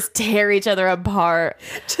they would just tear each other apart.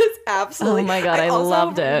 Just absolutely. Oh my God, I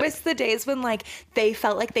loved it. I miss the days when like they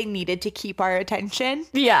felt like they needed to keep our attention.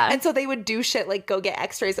 Yeah. And so they would do shit like go get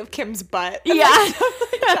x-rays of Kim's butt. Yeah.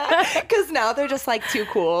 Because now they're just like too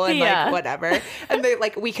cool and like whatever. And they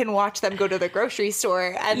like, we can watch them go to the grocery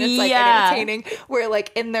store and it's like entertaining. Where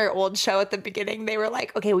like in their old show at the beginning, they were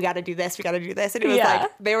like, okay, we got to do this. We got to do this. And it was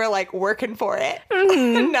like, they were like working for it.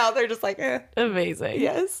 And now they're just like, Amazing.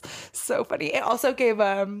 Yes. So funny. It also gave,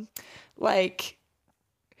 like,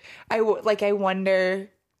 I wonder,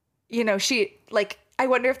 you know, I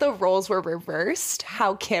wonder if the roles were reversed,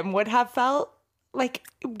 how Kim would have felt like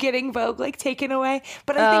getting Vogue like taken away.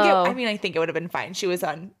 But I think it would have been fine. She was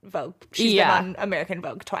on Vogue. She's been on American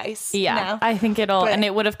Vogue twice. Yeah. Now. I think and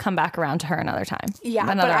it would have come back around to her another time. Yeah.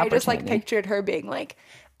 But I just like pictured her being like,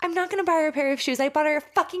 I'm not going to buy her a pair of shoes. I bought her a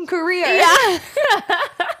fucking career. Yeah.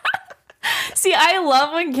 See, I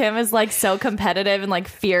love when Kim is like so competitive and like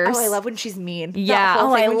fierce. Oh, I love when she's mean. Yeah.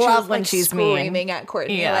 Oh, I love when she's mean. Screaming at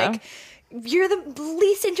Courtney. Yeah. Like, you're the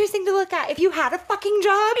least interesting to look at. If you had a fucking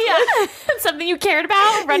job. Yeah. Something you cared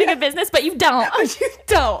about, running a business, but you don't. But you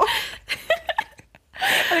don't.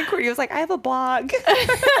 And then Courtney was like, I have a blog.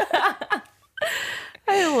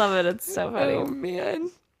 I love it. It's so funny. Oh,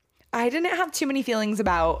 man. I didn't have too many feelings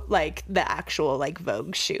about like the actual like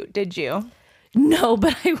Vogue shoot. Did you? No,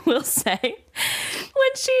 but I will say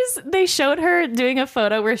when they showed her doing a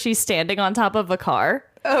photo where she's standing on top of a car.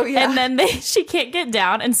 Oh, yeah. And then she can't get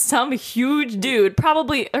down and some huge dude,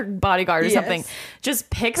 probably a bodyguard or something,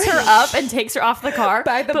 just picks her up and takes her off the car.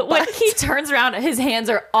 But when he turns around, his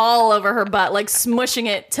hands are all over her butt, like smushing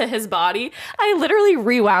it to his body. I literally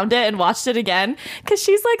rewound it and watched it again because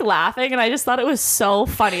she's like laughing. And I just thought it was so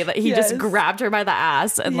funny that he just grabbed her by the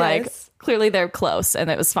ass and like clearly they're close and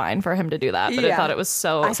it was fine for him to do that. But I thought it was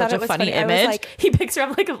such a funny image. Like, he picks her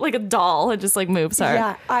up like a doll and just like moves her.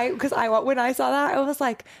 Yeah, because when I saw that, I was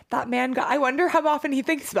like, that man I wonder how often he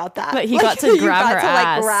thinks about that. But he got to grab her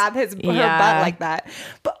ass. Like grab her butt like that.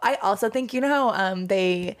 But I also think, you know how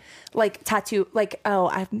they like tattoo, like,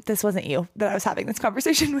 this wasn't you that I was having this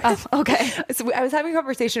conversation with. Oh, okay. So I was having a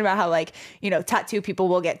conversation about how, like, you know, tattoo people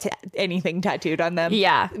will get anything tattooed on them.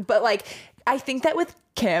 Yeah. But like, I think that with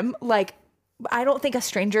Kim, like, I don't think a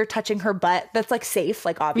stranger touching her butt, that's like safe,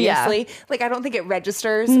 like, obviously. Yeah. Like, I don't think it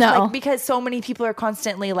registers. No. Like, because so many people are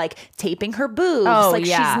constantly like taping her boobs. Like,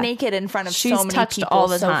 she's naked in front of so many people all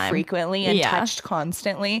the so time. frequently and touched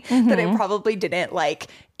constantly that it probably didn't like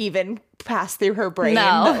even pass through her brain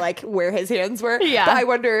that like where his hands were. Yeah. But I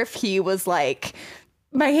wonder if he was like,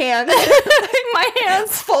 my hands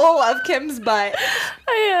full of Kim's butt.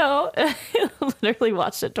 I know. I literally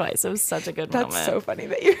watched it twice. It was such a good moment. That's so funny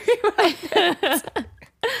that you remember.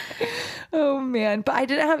 Oh man. But I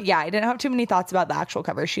didn't have too many thoughts about the actual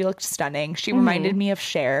cover. She looked stunning. She reminded me of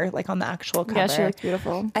Cher, like on the actual cover. Yeah, she looked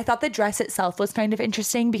beautiful. I thought the dress itself was kind of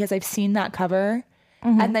interesting because I've seen that cover.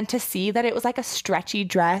 And then to see that it was like a stretchy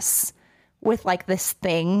dress with like this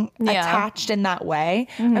thing attached in that way,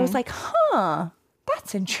 I was like,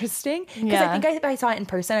 that's interesting. Because I think if I saw it in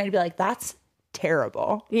person, I'd be like, that's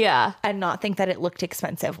terrible. Yeah. And not think that it looked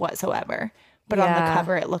expensive whatsoever. But on the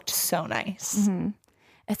cover, it looked so nice.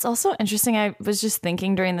 It's also interesting. I was just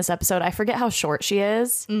thinking during this episode, I forget how short she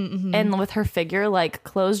is. And with her figure, like,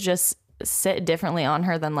 clothes just sit differently on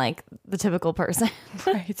her than like the typical person.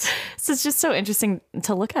 Right. So it's just so interesting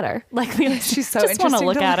to look at her. Like, she's so just want to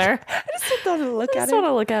look at her. I just want to look at her. I just want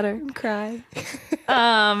to look at her and cry.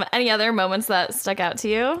 Any other moments that stuck out to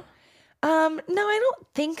you? No, I don't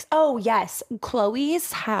think. Oh, yes.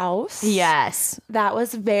 Chloe's house. Yes. That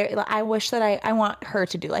was very, I wish that I want her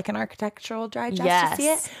to do like an architectural digest to see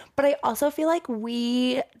it. But I also feel like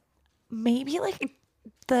we maybe like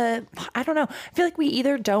I don't know. I feel like we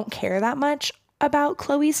either don't care that much about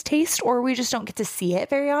Chloe's taste or we just don't get to see it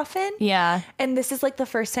very often. Yeah. And this is like the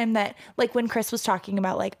first time that, like, when Chris was talking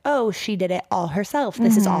about like, oh, she did it all herself.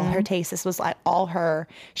 This is all her taste. This was like all her.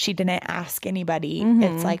 She didn't ask anybody.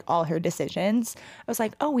 It's like all her decisions. I was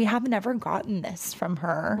like, oh, we have never gotten this from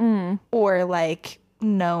her or like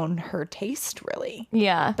known her taste really.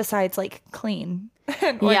 Yeah. Besides like clean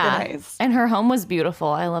and organized. And her home was beautiful.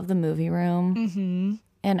 I love the movie room.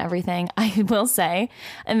 And everything. I will say,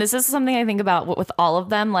 and this is something I think about with all of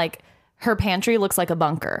them, like her pantry looks like a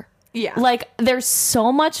bunker. Yeah. Like there's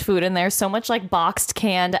so much food in there, so much like boxed,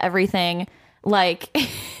 canned, everything. Like,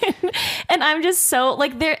 and I'm just so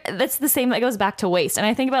like that's the same that goes back to waste. And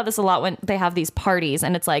I think about this a lot when they have these parties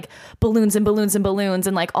and it's like balloons and balloons and balloons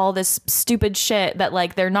and like all this stupid shit that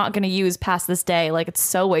like they're not going to use past this day. Like it's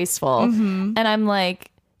so wasteful. And I'm like,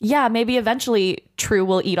 yeah, maybe eventually True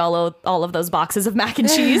will eat all of those boxes of mac and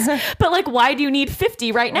cheese. But like, why do you need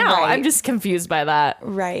 50 right now? Right. I'm just confused by that.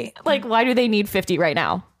 Right. Like, why do they need 50 right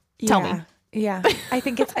now? Tell me. Yeah.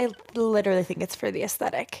 I literally think it's for the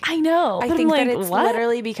aesthetic. I know. I think like, that it's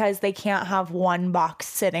literally because they can't have one box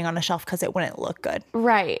sitting on a shelf because it wouldn't look good.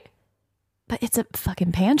 Right. But it's a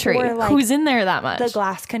fucking pantry. Like, who's in there that much? The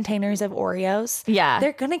glass containers of Oreos. Yeah.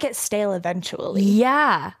 They're going to get stale eventually.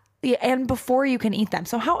 Yeah. And before you can eat them.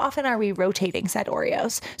 So how often are we rotating said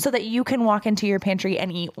Oreos so that you can walk into your pantry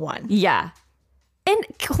and eat one? Yeah. And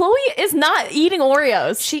Chloe is not eating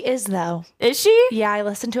Oreos. She is though. Is she? Yeah, I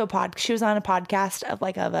listened to she was on a podcast of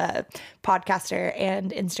a podcaster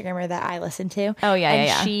and Instagrammer that I listen to. Oh yeah.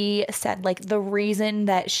 And she said like the reason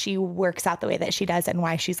that she works out the way that she does and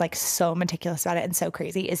why she's like so meticulous about it and so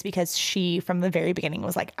crazy is because she from the very beginning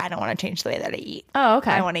was like, I don't want to change the way that I eat. Oh,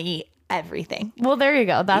 okay. I want to eat everything. Well, there you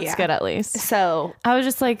go. That's good at least. So I was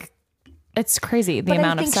just like, it's crazy the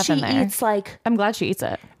amount of stuff in there. Eats like, I'm glad she eats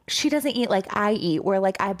it. She doesn't eat like I eat, where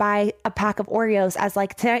like I buy a pack of Oreos as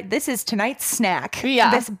like this is tonight's snack.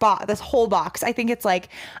 Yeah, this whole box. I think it's like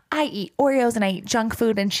I eat Oreos and I eat junk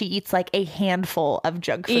food, and she eats like a handful of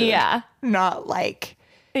junk food. Yeah, not like.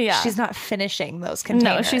 Yeah, she's not finishing those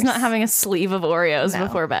containers. No, she's not having a sleeve of Oreos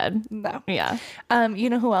before bed. No. Yeah. You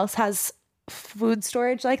know who else has food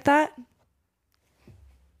storage like that?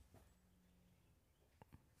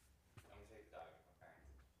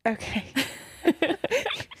 Okay.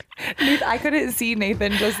 I couldn't see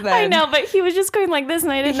Nathan just then. I know, but he was just going like this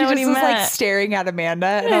and I didn't know what he meant. He was like staring at Amanda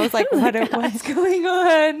and I was like, what's going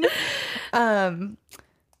on?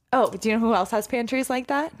 Do you know who else has pantries like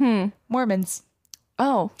that? Mormons.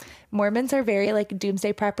 Oh. Mormons are very like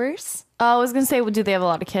doomsday preppers. Oh, I was going to say, do they have a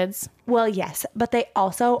lot of kids? Well, yes, but they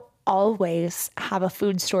also always have a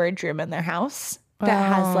food storage room in their house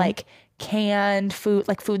that has like canned food,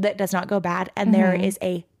 like food that does not go bad. And there is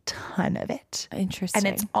a ton of it. Interesting.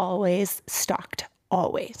 And it's always stocked.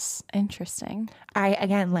 Always. Interesting. I,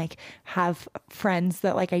 again, like have friends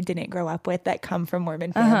that like I didn't grow up with that come from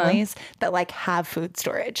Mormon families that like have food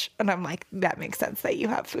storage. And I'm like, that makes sense that you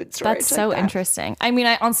have food storage. That's so interesting. I mean,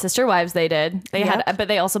 on Sister Wives, they did. They had, but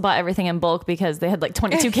they also bought everything in bulk because they had like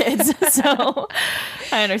 22 kids. So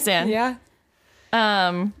I understand. Yeah.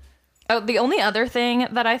 Oh, the only other thing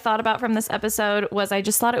that I thought about from this episode was I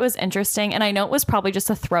just thought it was interesting. And I know it was probably just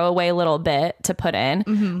a throwaway little bit to put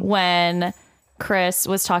in when Chris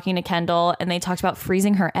was talking to Kendall and they talked about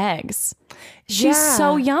freezing her eggs. She's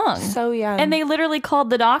so young. So young. And they literally called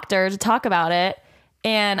the doctor to talk about it.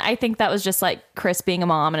 And I think that was just like Chris being a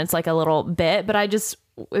mom and it's like a little bit, but it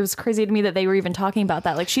was crazy to me that they were even talking about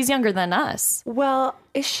that. Like she's younger than us. Well,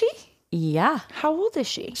 is she? Yeah. How old is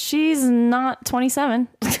she? She's not 27.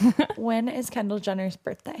 When is Kendall Jenner's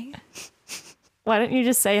birthday? Why don't you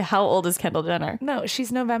just say how old is Kendall Jenner? No,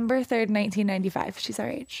 she's November 3rd, 1995. She's our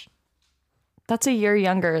age. That's a year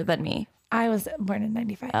younger than me. I was born in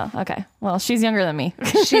 95. Oh, okay. Well, she's younger than me.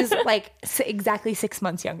 She's like exactly 6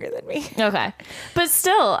 months younger than me. Okay. But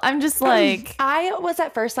still, I'm just like... I was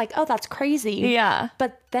at first like, oh, that's crazy. Yeah.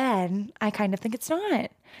 But then I kind of think it's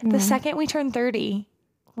not. The second we turn 30,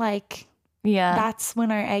 like, that's when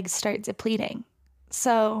our eggs start depleting.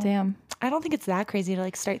 So damn. I don't think it's that crazy to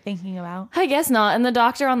like start thinking about. I guess not. And the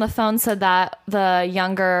doctor on the phone said that the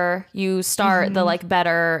younger you start, the like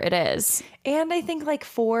better it is. And I think like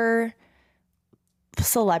for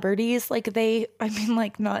celebrities, like I mean,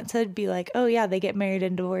 like not to be like, oh yeah, they get married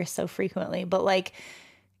and divorced so frequently, but like,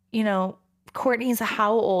 you know, Courtney's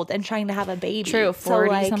how old and trying to have a baby? True, 40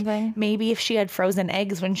 so like, something. Maybe if she had frozen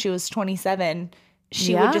eggs when she was 27,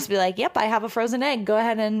 she would just be like, yep, I have a frozen egg. Go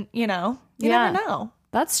ahead and, you know, you never know.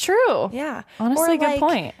 That's true. Yeah. Honestly, or good like,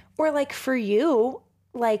 point. Or like for you,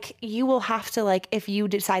 like you will have to like, if you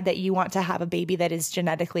decide that you want to have a baby that is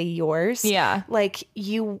genetically yours, like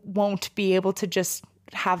you won't be able to just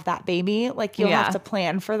have that baby. Like you'll have to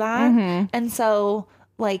plan for that. And so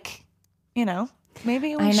like, you know,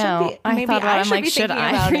 maybe we should be. I thought about it. I'm like, should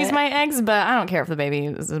I freeze my eggs? But I don't care if the baby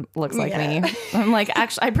looks like me. I'm like,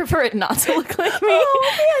 actually, I prefer it not to look like me.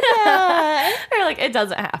 Or like, it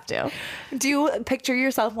doesn't have to. Do you picture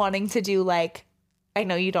yourself wanting to do like, I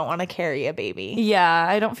know you don't want to carry a baby. Yeah,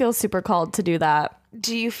 I don't feel super called to do that.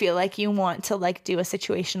 Do you feel like you want to like do a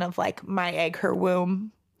situation of like my egg, her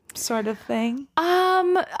womb sort of thing?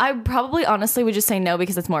 I probably honestly would just say no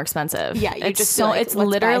because it's more expensive. Yeah, it's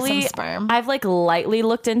literally sperm. I've like lightly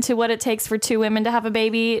looked into what it takes for two women to have a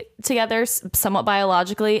baby together, somewhat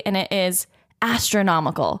biologically, and it is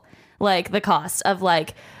astronomical. Like the cost of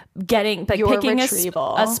like getting like picking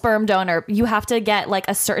a sperm donor. You have to get like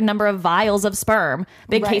a certain number of vials of sperm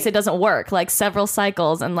in case it doesn't work, like several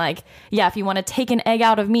cycles. And like, yeah, if you want to take an egg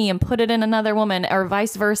out of me and put it in another woman or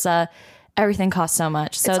vice versa, everything costs so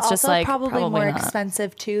much. So it's just like probably more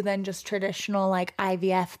expensive too than just traditional like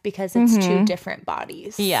IVF because it's two different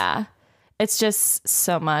bodies. Yeah. It's just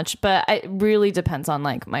so much, but it really depends on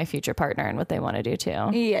like my future partner and what they want to do too.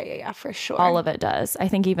 Yeah, for sure. All of it does. I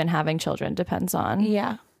think even having children depends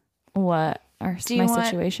on what my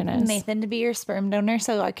situation is. Nathan to be your sperm donor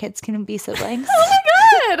so our kids can be siblings? Oh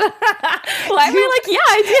my god! Well, I'd be like, yeah,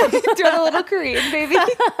 I do. Do a little Korean baby.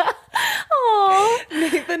 Oh,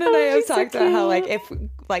 Nathan and I have talked about how like if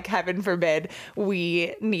like heaven forbid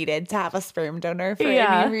we needed to have a sperm donor for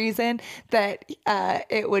any reason, that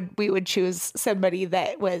we would choose somebody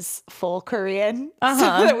that was full Korean so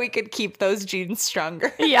that we could keep those genes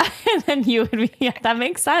stronger. Yeah, and then you would be. Yeah, that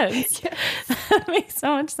makes sense. Yes. That makes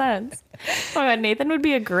so much sense. Oh my god, Nathan would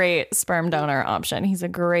be a great sperm donor option. He's a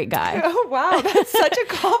great guy. Oh wow, that's such a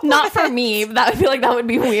compliment. Not for me. I feel like that would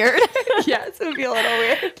be weird. Yes, it would be a little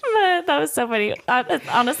weird. But that was so funny.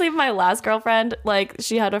 Honestly, my last girlfriend, like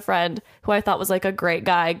she had a friend who I thought was like a great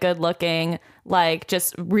guy, good looking, like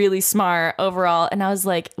just really smart overall. And I was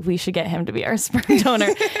like, we should get him to be our sperm donor.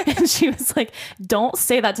 And she was like, don't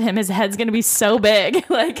say that to him. His head's going to be so big.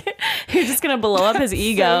 Like you're just going to blow up his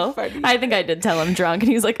ego. So I think I did tell him drunk and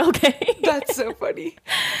he was like, okay. That's so funny.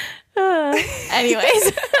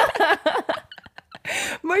 Anyways.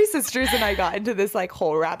 My sisters and I got into this like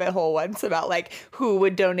whole rabbit hole once about like who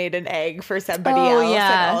would donate an egg for somebody else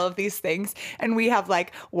and all of these things. And we have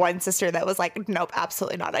like one sister that was like, nope,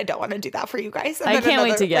 absolutely not. I don't want to do that for you guys. And I can't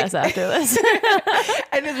wait to guess after this.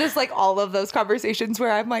 And it's just like all of those conversations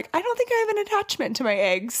where I'm like, I don't think I have an attachment to my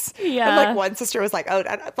eggs. Yeah. And like one sister was like, oh,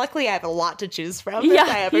 luckily I have a lot to choose from if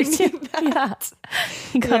I ever need that. Yeah.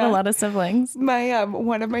 You got a lot of siblings. My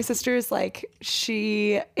one of my sisters, like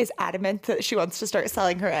she is adamant that she wants to start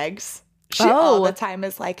selling her eggs. She all the time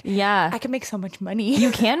is like, yeah, I can make so much money.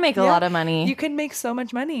 You can make a lot of money. You can make so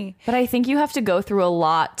much money. But I think you have to go through a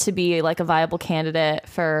lot to be like a viable candidate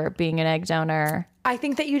for being an egg donor. I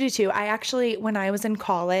think that you do too. I actually, when I was in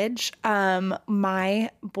college,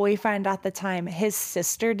 my boyfriend at the time, his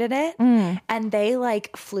sister did it, and they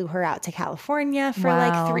like flew her out to California for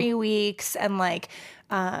like 3 weeks and like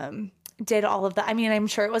did all of that. I mean, I'm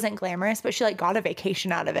sure it wasn't glamorous, but she like got a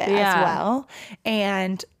vacation out of it as well.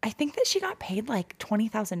 And I think that she got paid like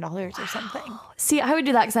 $20,000 or something. See, I would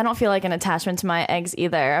do that because I don't feel like an attachment to my eggs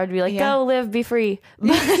either. I would be like, go live, be free.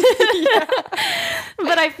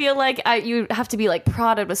 But I feel like you have to be like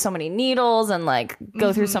prodded with so many needles and like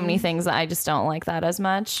go through so many things that I just don't like that as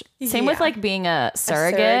much. Same with like being a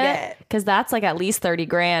surrogate because that's like at least 30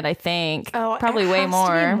 grand, I think. Oh, probably way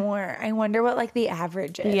more. I wonder what like the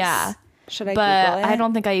average is. Yeah. Should I But Google it? I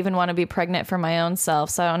don't think I even want to be pregnant for my own self.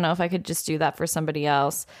 So I don't know if I could just do that for somebody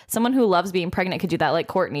else. Someone who loves being pregnant could do that, like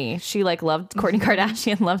Courtney. She like loved Kourtney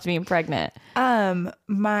Kardashian loved being pregnant. One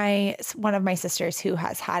of my sisters who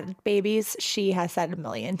has had babies, she has said a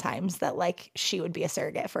million times that like she would be a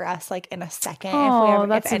surrogate for us like in a second. Oh,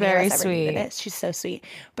 that's very sweet. She's so sweet.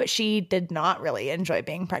 But she did not really enjoy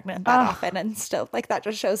being pregnant that often, and still like that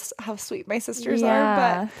just shows how sweet my sisters are.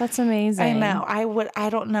 But that's amazing. I know. I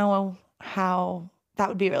don't know how that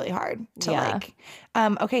would be really hard to like.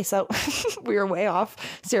 Okay, so we were way off.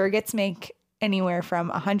 Surrogates make anywhere from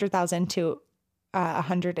 100,000 to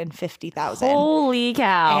 150,000. Holy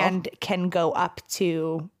cow! And can go up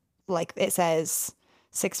to like it says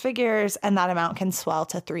 6 figures, and that amount can swell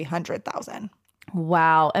to 300,000.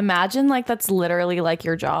 Wow. Imagine like that's literally like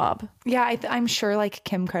your job. Yeah, I'm sure like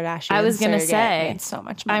Kim Kardashian. I was going to say made so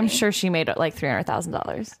much money. I'm sure she made like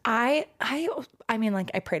 $300,000. I mean,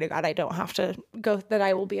 like I pray to God I don't have to go, that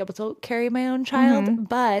I will be able to carry my own child,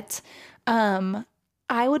 but I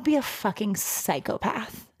would be a fucking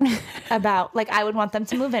psychopath about like, I would want them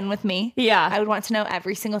to move in with me. Yeah. I would want to know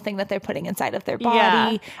every single thing that they're putting inside of their body.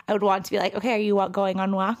 Yeah. I would want to be like, okay, are you going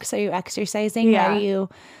on walks? Are you exercising? Yeah.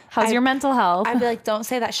 How's your mental health? I'd be like, don't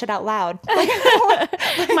say that shit out loud.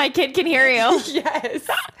 My kid can hear you. Yes.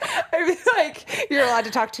 I'd be like, you're allowed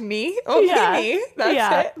to talk to me? Only me.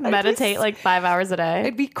 That's it. Meditate like 5 hours a day.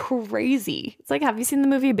 It'd be crazy. It's like, have you seen the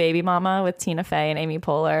movie Baby Mama with Tina Fey and Amy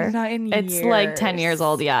Poehler? Not in years. It's like 10 years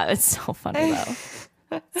old. Yeah. It's so funny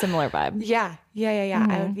though. Similar vibe. Yeah.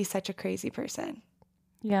 I would be such a crazy person.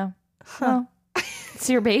 Yeah. Well, it's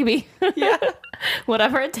your baby. Yeah.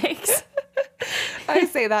 Whatever it takes. I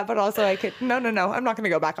say that, but also I could. No. I'm not going to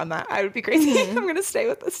go back on that. I would be crazy. I'm going to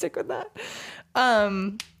stick with that.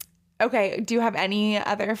 Okay. Do you have any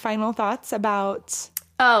other final thoughts about?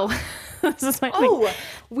 Oh, this is my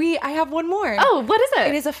thing. I have one more. Oh, what is it?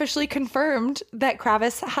 It is officially confirmed that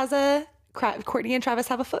Kourtney and Travis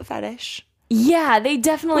have a foot fetish. Yeah, they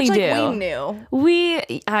definitely do. We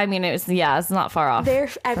knew. I mean, it's not far off.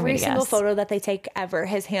 Every single photo that they take ever,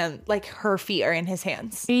 his hand, like her feet are in his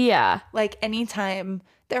hands. Yeah. Like anytime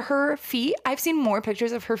her feet, I've seen more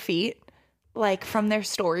pictures of her feet, like from their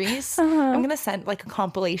stories. I'm going to send like a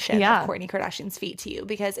compilation of Kourtney Kardashian's feet to you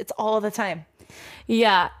because it's all the time.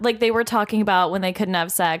 Yeah, like they were talking about when they couldn't have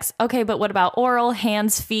sex. Okay, but what about oral,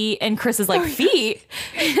 hands, feet? And Chris is like, feet?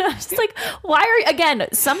 I was just like, why are you, again,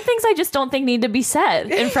 some things I just don't think need to be said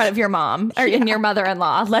in front of your mom or in your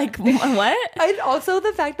mother-in-law. Like, what? And also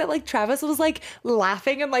the fact that like Travis was like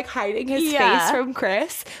laughing and like hiding his face from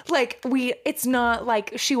Chris. Like it's not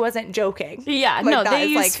like she wasn't joking. Yeah, like, no, they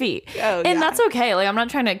use feet. And that's okay. Like, I'm not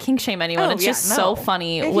trying to kink shame anyone. It's just so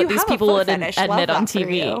funny what these people would admit on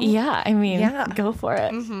TV. Yeah, I mean, go for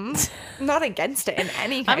it. Not against it in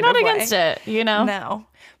any kind I'm not of way. against it, you know? No.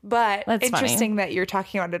 But that's interesting funny that you're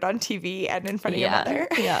talking about it on TV and in front of your mother.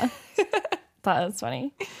 Yeah. That was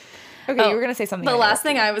funny. Okay, you were going to say something. The last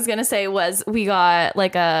thing I was going to say was we got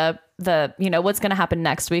like what's going to happen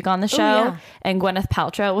next week on the show. And Gwyneth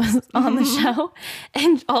Paltrow was on the show.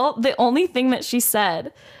 And the only thing that she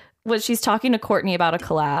said was she's talking to Kourtney about a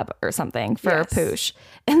collab or something for Poosh.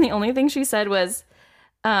 And the only thing she said was,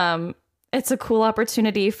 it's a cool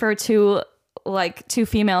opportunity for two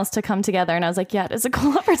females to come together. And I was like, yeah, it's a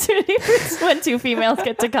cool opportunity for when two females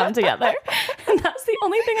get to come together. And that's the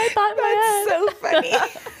only thing I thought in my head. So funny.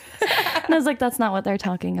 And I was like, that's not what they're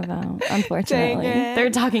talking about, unfortunately.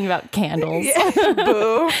 They're talking about candles.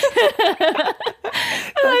 Boo.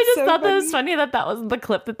 I just thought that was funny that was the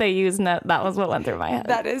clip that they used and that was what went through my head.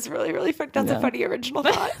 That is really, really funny. That's a funny original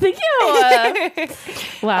thought. Thank you.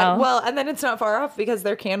 Wow. Well, and then it's not far off because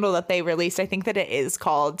their candle that they released, I think that it is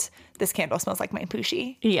called This Candle Smells Like My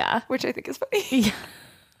Pooshie. Yeah. Which I think is funny. Yeah.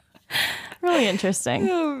 Really interesting.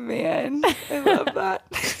 Oh man, I love that.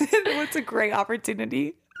 What's a great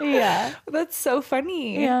opportunity. Yeah. That's so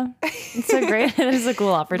funny. Yeah. It's so great. It is a cool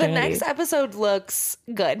opportunity. The next episode looks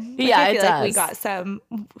good. Yeah, I feel it like we does. got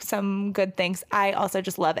some good things. I also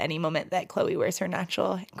just love any moment that Chloe wears her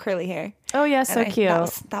natural curly hair. Oh yeah, so cute.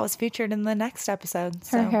 That was featured in the next episode.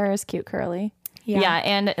 So. Her hair is cute curly. Yeah,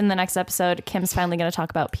 and in the next episode, Kim's finally going to talk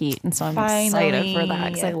about Pete, and so I'm excited for that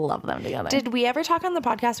because I love them together. Did we ever talk on the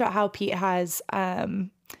podcast about how Pete has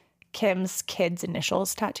Kim's kids'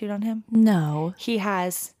 initials tattooed on him? No. He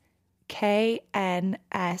has KNSPC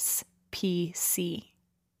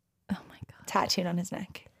Oh my God. tattooed on his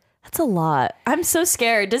neck. That's a lot. I'm so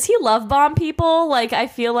scared. Does he love bomb people? Like, I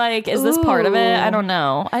feel like, is this part of it? I don't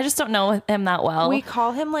know. I just don't know him that well. We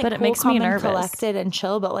call him like but cool, it makes calm, me and nervous. collected and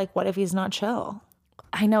chill, but like what if he's not chill?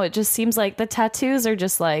 I know, it just seems like the tattoos are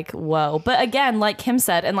just like, whoa. But again, like Kim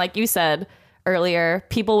said, and like you said earlier,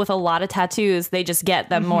 people with a lot of tattoos, they just get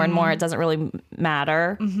them more and more. It doesn't really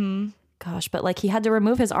matter. Gosh, but like he had to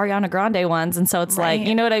remove his Ariana Grande ones. And so it's like,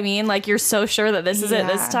 you know what I mean? Like you're so sure that this is it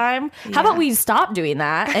this time. How about we stop doing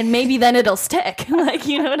that? And maybe then it'll stick. Like,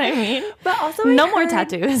 you know what I mean? But also no more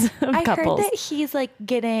tattoos of I couples. heard that he's like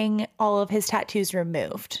getting all of his tattoos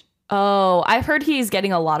removed. Oh, I've heard he's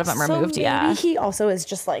getting a lot of them removed. Maybe Yeah. he also is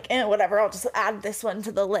just like, whatever, I'll just add this one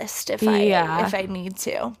to the list if I need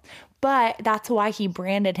to. But that's why he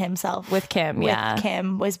branded himself With Kim,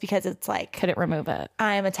 Kim was because it's like, Couldn't remove it.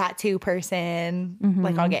 I'm a tattoo person.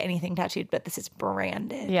 Like I'll get anything tattooed, but this is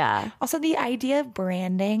branded. Yeah. Also, the idea of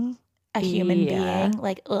branding a human being,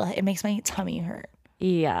 like, it makes my tummy hurt.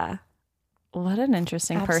 Yeah. What an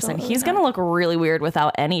interesting person. Absolutely He's going to look really weird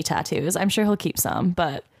without any tattoos. I'm sure he'll keep some,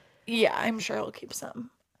 but Yeah, I'm sure he'll keep some.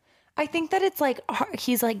 I think that it's like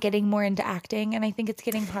he's like getting more into acting, and I think it's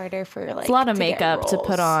getting harder for like it's a lot of to get makeup to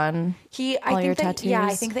put roles. on. I think tattoos. Yeah,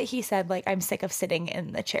 I think that he said like I'm sick of sitting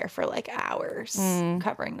in the chair for like hours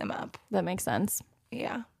covering them up. That makes sense.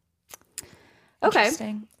 Yeah. Okay.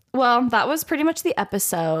 Interesting. Well, that was pretty much the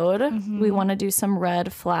episode. We want to do some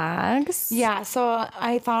red flags. Yeah, so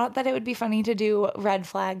I thought that it would be funny to do red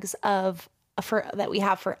flags that we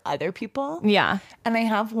have for other people. Yeah. And I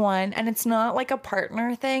have one, and it's not like a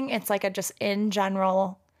partner thing. It's like a just in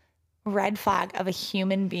general red flag of a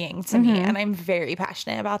human being to me. And I'm very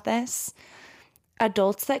passionate about this.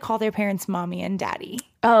 Adults that call their parents mommy and daddy.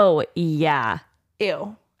 Oh, yeah.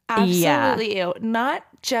 Ew. Absolutely ew. Not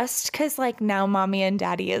just because like now mommy and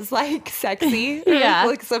daddy is like sexy. Yeah.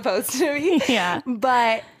 Like supposed to be. Yeah.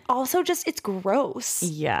 But also just it's gross.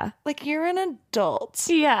 Yeah. Like you're an adult.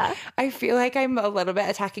 Yeah. I feel like I'm a little bit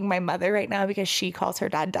attacking my mother right now because she calls her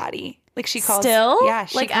dad daddy. Like she calls Still? Yeah.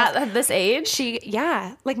 Like at this age?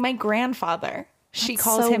 Like my grandfather. She That's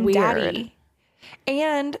calls so him weird. daddy.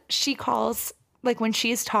 And she calls like when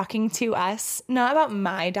she's talking to us, not about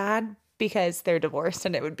my dad because they're divorced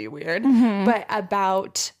and it would be weird, but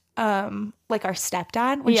about like our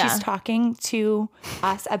stepdad, when she's talking to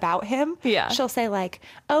us about him, she'll say like,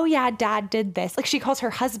 oh yeah, dad did this. Like she calls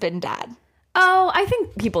her husband dad. Oh, I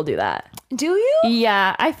think people do that. Do you?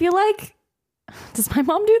 Yeah. I feel like, does my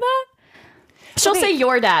mom do that? She'll say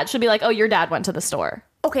your dad. She'll be like, oh, your dad went to the store.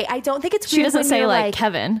 Okay, I don't think it's She weird doesn't when say you're like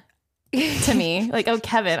Kevin to me. Like, oh,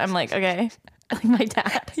 Kevin. I'm like, okay. Like my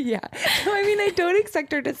dad. Yeah. No, I mean, I don't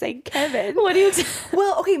expect her to say Kevin. What do you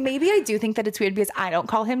Well, okay, maybe I do think that it's weird because I don't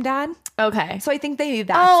call him dad. Okay. So I think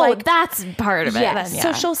that's that's part of it. Yeah. Then, yeah.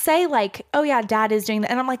 So she'll say like, oh yeah, dad is doing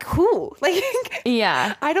that. And I'm like, who? Like,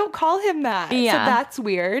 yeah. I don't call him that. Yeah. So that's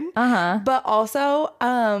weird. But also,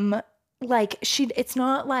 like it's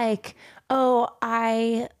not like, oh,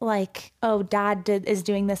 dad is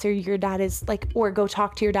doing this, or your dad is like, or go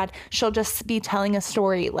talk to your dad. She'll just be telling a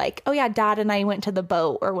story like, oh yeah, dad and I went to the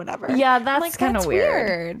boat or whatever. Yeah, that's like, kind of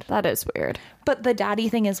weird. That is weird. But the daddy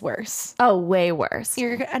thing is worse. Oh, way worse.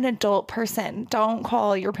 You're an adult person. Don't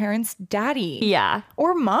call your parents daddy. Yeah.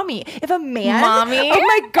 Or mommy. If a man. Mommy. Oh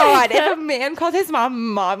my God. If a man called his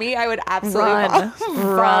mom mommy, I would absolutely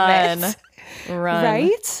vomit. Run.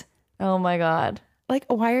 Right? Oh my God. Like,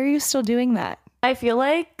 why are you still doing that? I feel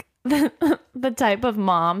like the type of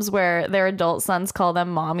moms where their adult sons call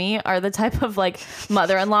them mommy are the type of like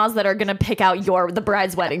mother-in-laws that are going to pick out the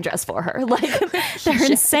bride's wedding dress for her. Like they're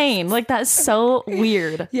insane. Like that's so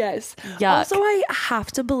weird. Yes. Yuck. Also, I have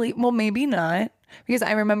to believe, well, maybe not. Because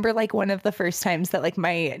I remember like one of the first times that like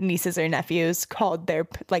my nieces or nephews called their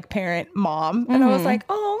like parent mom. And I was like,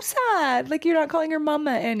 oh, sad. Like you're not calling her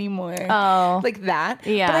mama anymore. Oh. Like that.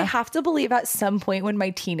 Yeah. But I have to believe at some point when my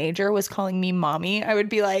teenager was calling me mommy, I would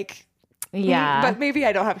be like, yeah. But maybe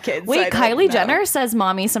I don't have kids. Wait, so I don't Kylie know. Jenner says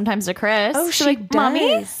mommy sometimes to Chris. Oh, She's she like, does.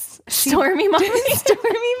 mommy? Stormy mommy. Stormy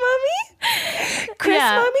mommy? Chris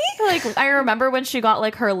mommy? Like, I remember when she got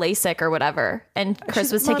like her LASIK or whatever, and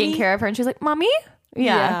Chris was taking care of her, and she was like, mommy?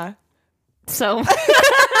 Yeah. So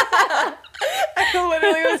I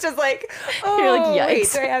literally was just like, oh, you're like, yikes.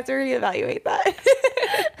 Wait, do I have to reevaluate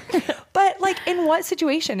that? But like, in what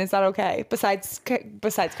situation is that okay? Besides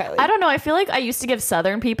Kylie? I don't know. I feel like I used to give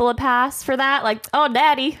Southern people a pass for that. Like, oh,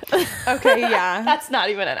 daddy. Okay, yeah. That's not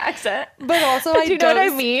even an accent. But also, do you know what I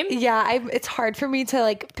mean? Yeah, it's hard for me to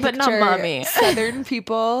like picture but not mommy. Southern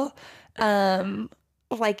people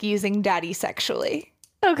like using daddy sexually.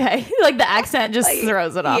 Okay. Like the accent just like,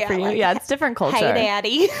 throws it off for you. Like, yeah, it's different culture. Hey,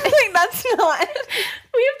 daddy. Like, that's not.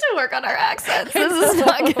 We have to work on our accents. This is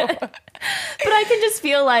not good. But I can just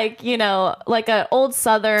feel like, you know, like an old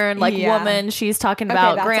Southern woman. She's talking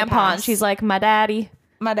about grandpa, and she's like, my daddy.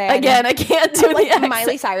 My daddy. Again, I can't do like the accent.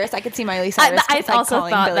 Miley Cyrus. I could see Miley Cyrus I also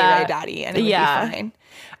calling thought Billy that. Ray daddy, and it would be fine.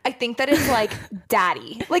 I think that it's like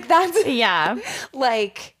daddy. Like that's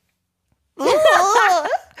like.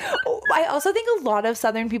 I also think a lot of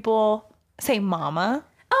Southern people say mama.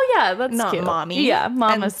 Oh yeah, that's not cute. Mommy. Yeah,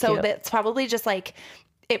 mama's and so cute. That's probably just like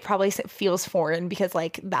it probably feels foreign because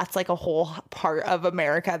like that's like a whole part of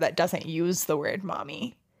America that doesn't use the word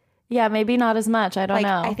mommy. Yeah, maybe not as much. I don't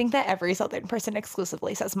know. I think that every Southern person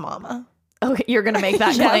exclusively says mama. Okay, you're gonna make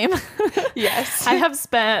that claim. Yes. I have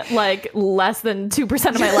spent like less than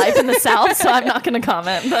 2% of my life in the South, so I'm not gonna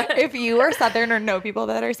comment. But if you are Southern or know people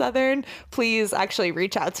that are Southern, please actually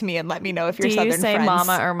reach out to me and let me know if you're Southern. Do you say friends.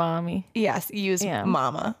 mama or mommy? Yes, use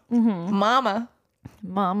mama. Mm-hmm.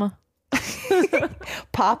 Mama.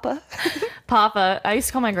 Papa. Papa. I used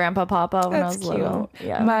to call my grandpa Papa when I was little.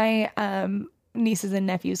 Yeah. My nieces and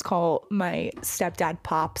nephews call my stepdad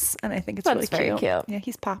Pops, and I think it's really very cute. Yeah,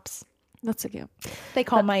 he's Pops. That's so cute. They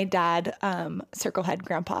call my dad Circle Head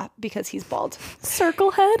Grandpa because he's bald.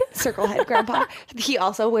 Circle Head? Circle Head Grandpa. He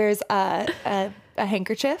also wears a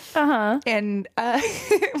handkerchief. Uh-huh. And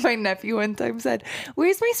my nephew one time said,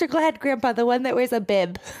 "Where's my Circle Head Grandpa? The one that wears a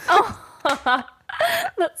bib." Oh,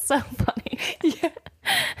 that's so funny. Yeah.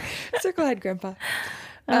 Circle Head Grandpa.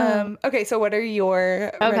 Okay, so what are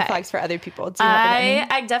your red flags for other people? Do you have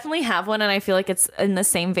any? I definitely have one, and I feel like it's in the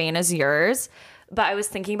same vein as yours. But I was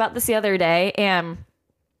thinking about this the other day, and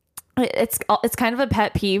it's kind of a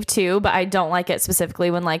pet peeve too, but I don't like it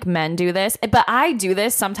specifically when like men do this. But I do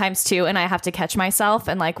this sometimes too, and I have to catch myself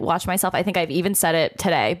and like watch myself. I think I've even said it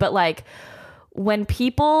today, but like when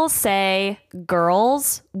people say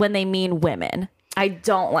girls when they mean women, I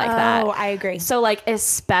don't like that. Oh, I agree. So like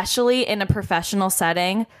especially in a professional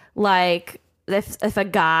setting, like if a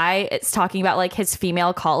guy is talking about like his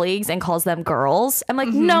female colleagues and calls them girls, I'm like,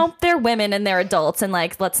 no, they're women and they're adults, and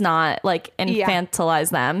like let's not like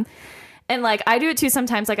infantilize them. And like I do it too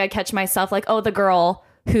sometimes. Like I catch myself like, oh, the girl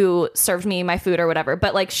who served me my food or whatever,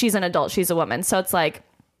 but like she's an adult, she's a woman, so it's like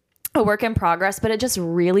a work in progress. But it just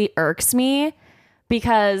really irks me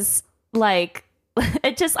because like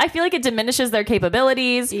I feel like it diminishes their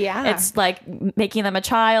capabilities. Yeah. It's like making them a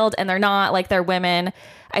child, and they're not, like they're women.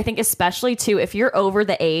 I think especially too, if you're over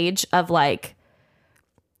the age of like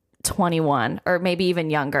 21 or maybe even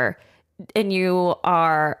younger, and you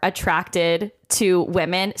are attracted to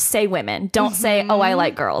women, say women. Don't say, oh, I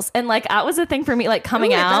like girls. And like that was the thing for me, like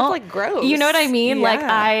coming out. That's like gross. You know what I mean? Yeah. Like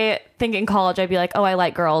I think in college I'd be like, oh, I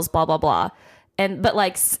like girls, blah, blah, blah. But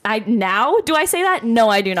like do I say that? No,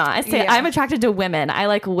 I do not. I say I'm attracted to women. I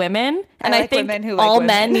like women. And I think women who all like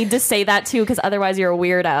men need to say that too, because otherwise you're a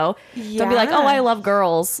weirdo. Yeah. Don't be like, oh, I love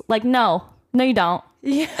girls. Like, no, you don't.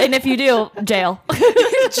 Yeah. And if you do, jail.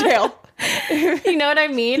 Jail. You know what I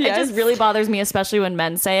mean? Yes. It just really bothers me, especially when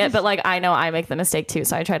men say it. But like, I know I make the mistake too,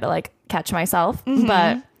 so I try to like catch myself.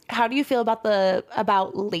 But how do you feel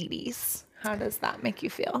about ladies? How does that make you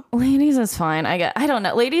feel? Ladies is fine. I don't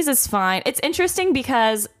know. Ladies is fine. It's interesting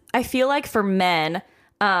because I feel like for men,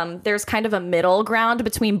 there's kind of a middle ground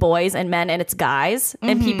between boys and men, and it's guys.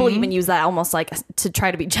 And people even use that almost like to try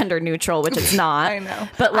to be gender neutral, which it's not. I know.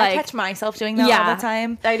 But like, I catch myself doing that all the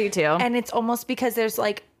time. I do too. And it's almost because there's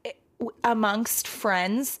like, amongst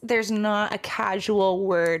friends, there's not a casual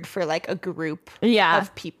word for like a group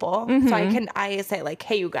of people. So I say like,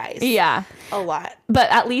 hey, you guys. Yeah. A lot. But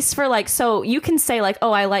at least for like, so you can say like,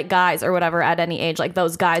 oh, I like guys or whatever at any age, like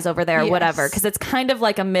those guys over there, whatever. Cause it's kind of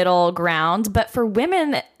like a middle ground. But for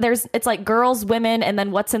women, it's like girls, women, and then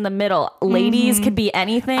what's in the middle. Ladies could be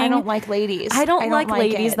anything. I don't like ladies. I don't like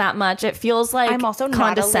ladies that much. It feels like I'm also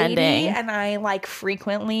condescending. Not a lady, and I like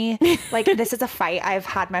frequently, like this is a fight I've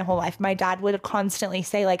had my whole life. My dad would constantly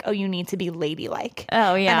say like, oh, you need to be ladylike.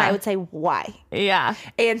 Oh yeah. And I would say, why? Yeah.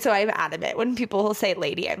 And so I'm adamant when people will say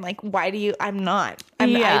lady, I'm like, why do you? I'm not.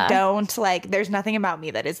 I don't like, there's nothing about me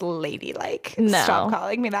that is ladylike. No. Stop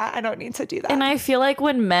calling me that. I don't need to do that. And I feel like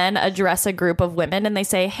when men address a group of women and they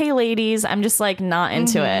say, hey, ladies, I'm just like not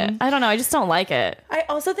into it. I don't know. I just don't like it. I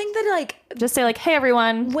also think that like, just say like, hey,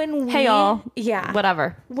 everyone. Hey, y'all. Yeah.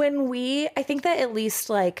 Whatever. I think that at least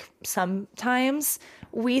like sometimes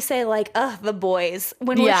we say like, ugh, the boys,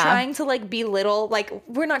 when we're trying to like belittle, like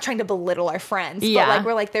we're not trying to belittle our friends, but like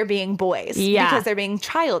we're like, they're being boys because they're being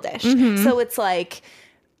childish. So it's like,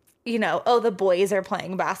 you know, oh, the boys are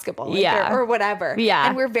playing basketball or whatever. Yeah.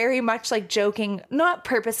 And we're very much like joking, not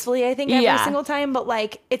purposefully, I think, every single time, but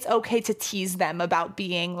like it's okay to tease them about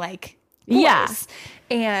being like boys. Yeah.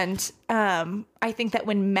 And I think that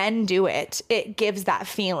when men do it, it gives that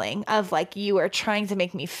feeling of like, you are trying to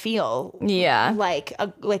make me feel like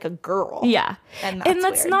a girl. Yeah. And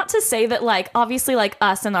that's not to say that like, obviously like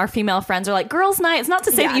us and our female friends are like girls night. It's not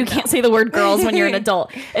to say that you can't say the word girls when you're an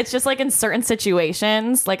adult. It's just like in certain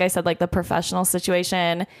situations, like I said, like the professional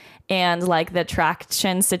situation and like the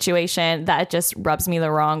attraction situation, that just rubs me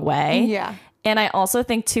the wrong way. Yeah. And I also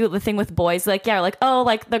think too, the thing with boys, like, like, oh,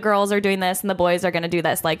 like the girls are doing this and the boys are going to do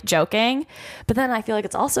this, like joking. But then I feel like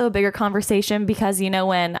it's also a bigger conversation because, you know,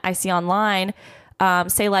 when I see online,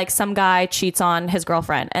 say like some guy cheats on his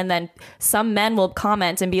girlfriend and then some men will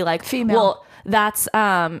comment and be like, female. Well, that's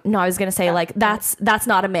I was gonna say like that's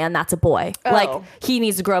not a man, that's a boy. Like he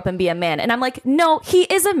needs to grow up and be a man. And I'm like, no, he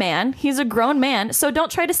is a man, he's a grown man, so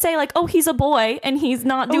don't try to say like, oh, he's a boy and he's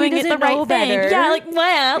not doing it the right thing. Yeah, like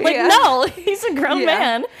no, he's a grown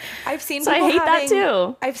man. I've seen so I hate that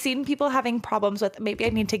too. I've seen people having problems with, maybe I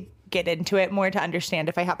need to get into it more to understand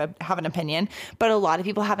if I have an opinion, but a lot of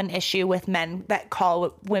people have an issue with men that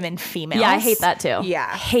call women females. Yeah, I hate that too.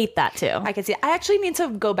 Yeah, hate that too. I can see it. I actually need to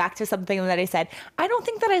go back to something that I said. I don't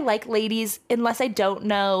think that I like ladies unless I don't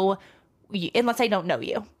know you,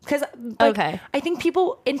 because like, I think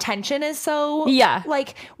people intention is so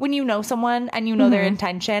like when you know someone and you know their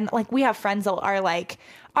intention, like we have friends that are like,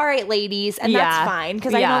 all right, ladies, and that's fine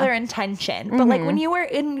because I know their intention. But like when you are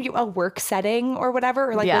in a work setting or whatever,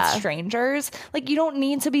 or like with strangers, like you don't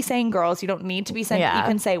need to be saying girls. You don't need to be saying, you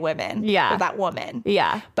can say women. Yeah. Or that woman.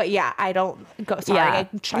 Yeah. But I don't go, sorry.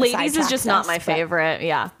 Yeah. Ladies is just not my favorite.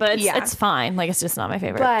 Yeah. But it's fine. Like it's just not my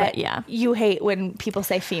favorite. But you hate when people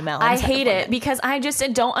say female. I hate it because I just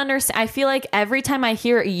don't understand. I feel like every time I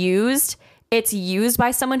hear it used, it's used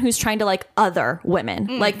by someone who's trying to like other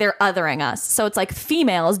women, like they're othering us. So it's like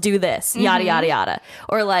females do this, yada, yada, yada.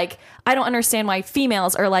 Or like, I don't understand why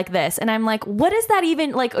females are like this. And I'm like, what is that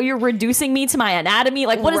even like? You're reducing me to my anatomy.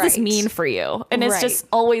 Like, what does this mean for you? And it's just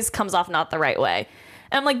always comes off not the right way.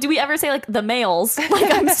 And I'm like, do we ever say like the males?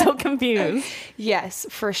 Like, I'm so confused. Yes,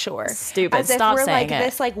 for sure. Stupid. As Stop if we're saying like it.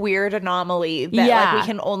 this like weird anomaly that like we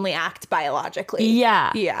can only act biologically.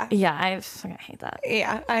 Yeah. Yeah. Yeah. I fucking hate that.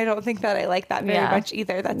 Yeah. I don't think that I like that very much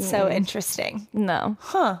either. That's so interesting. No.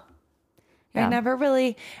 Huh. I never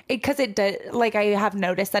really, because it does, like I have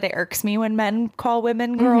noticed that it irks me when men call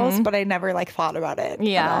women girls, but I never like thought about it.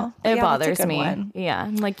 Yeah, it bothers me. One. Yeah,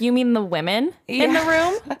 I'm like, you mean the women in the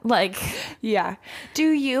room? Like, yeah.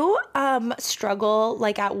 Do you struggle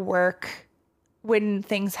like at work when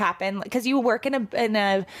things happen? Because you work in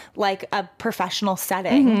a like a professional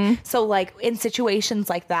setting, so like in situations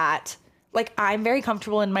like that. Like I'm very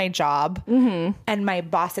comfortable in my job and my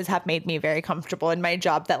bosses have made me very comfortable in my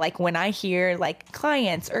job that like when I hear like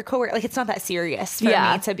clients or coworkers, like it's not that serious for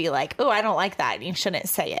me to be like, oh, I don't like that and you shouldn't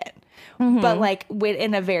say it. But like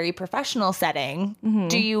in a very professional setting,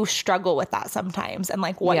 do you struggle with that sometimes and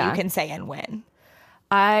like what you can say and when?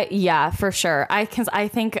 For sure. I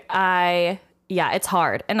think it's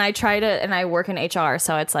hard. And I try to, and I work in HR.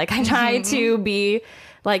 So it's like, I try to be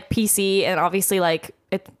like PC and obviously like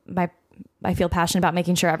I feel passionate about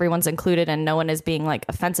making sure everyone's included and no one is being like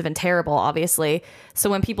offensive and terrible, obviously. So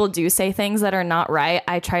when people do say things that are not right,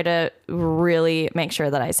 I try to really make sure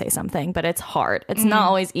that I say something, but it's hard. It's not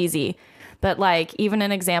always easy. But like even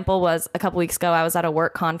an example was a couple weeks ago, I was at a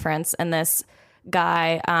work conference and this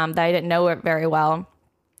guy that I didn't know very well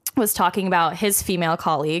was talking about his female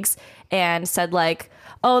colleagues and said like,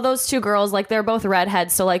 oh, those two girls, like they're both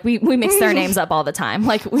redheads. So like we mix their names up all the time.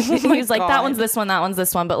 Like he was like, that one's this one, that one's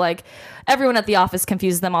this one. But like everyone at the office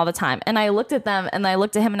confuses them all the time. And I looked at them and I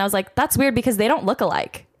looked at him and I was like, that's weird because they don't look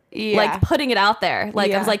alike. Yeah. Like putting it out there.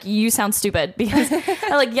 Like I was like, you sound stupid because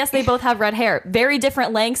like, yes, they both have red hair, very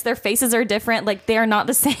different lengths. Their faces are different. Like they are not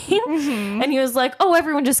the same. And he was like, oh,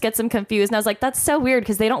 everyone just gets them confused. And I was like, that's so weird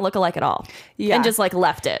because they don't look alike at all. Yeah. And just like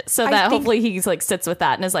left it. So that hopefully he's like sits with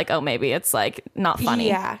that and is like, oh, maybe it's like not funny.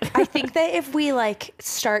 Yeah. I think that if we like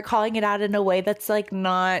start calling it out in a way that's like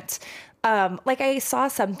not like I saw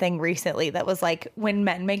something recently that was like, when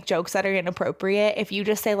men make jokes that are inappropriate, if you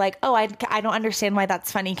just say like, oh, I don't understand why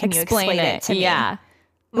that's funny. Can you explain it to me? Yeah.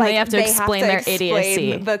 Like they have to explain their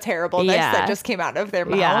idiocy, the terribleness that just came out of their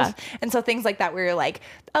mouth. Yeah. And so things like that where you're like,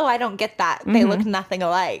 oh, I don't get that. They look nothing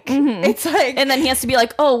alike. It's like, and then he has to be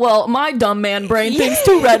like, oh, well, my dumb man brain thinks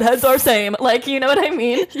two redheads are same. Like, you know what I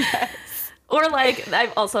mean? Yes. Or like,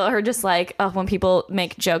 I've also heard just like, when people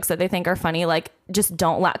make jokes that they think are funny, like just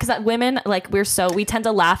don't laugh. Because women, like we tend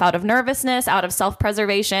to laugh out of nervousness, out of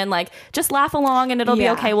self-preservation. Like just laugh along and it'll be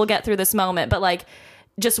okay. We'll get through this moment. But like,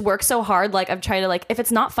 just work so hard. Like I've tried to like, if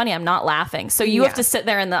it's not funny, I'm not laughing. So you have to sit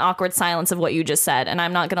there in the awkward silence of what you just said. And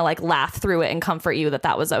I'm not going to like laugh through it and comfort you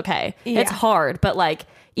that was okay. Yeah. It's hard. But like,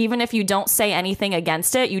 even if you don't say anything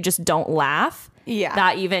against it, you just don't laugh. Yeah.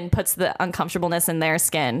 That even puts the uncomfortableness in their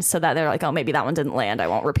skin so that they're like, oh, maybe that one didn't land. I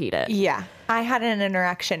won't repeat it. Yeah. I had an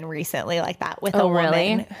interaction recently like that with a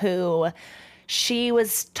woman who she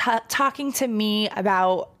was talking to me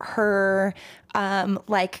about her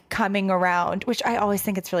like coming around, which I always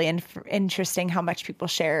think it's really interesting how much people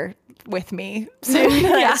share with me. So,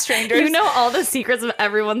 strangers. You know all the secrets of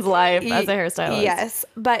everyone's life as a hairstylist. Yes.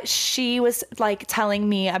 But she was like telling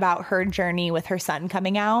me about her journey with her son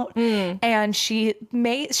coming out. And she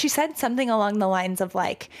said something along the lines of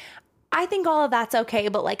like, I think all of that's okay,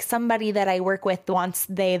 but like somebody that I work with wants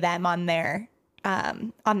they, them on their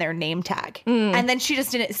name tag. And then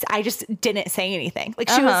I just didn't say anything. Like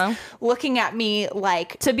she was looking at me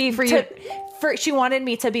like she wanted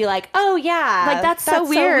me to be like, oh yeah, like that's so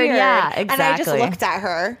weird. Yeah, exactly. And I just looked at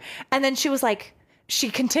her and then she was like,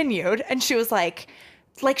 she continued and she was like,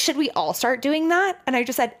 should we all start doing that? And I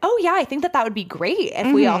just said, oh yeah, I think that would be great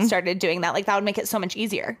if we all started doing that. Like that would make it so much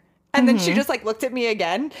easier. And then she just like looked at me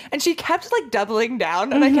again and she kept like doubling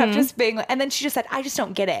down and I kept just being like, and then she just said, I just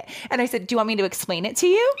don't get it. And I said, do you want me to explain it to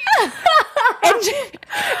you?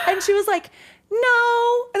 and she was like,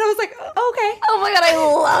 no. And I was like, okay. Oh my God. I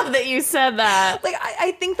love that you said that. Like,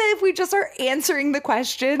 I think that if we just are answering the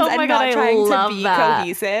questions and not trying to be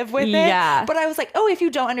cohesive with it. But I was like, oh, if you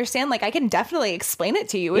don't understand, like I can definitely explain it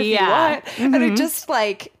to you if you want. And it just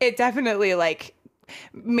like, it definitely like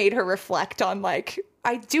made her reflect on like,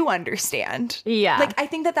 I do understand. Yeah. Like, I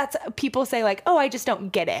think that's, people say like, oh, I just don't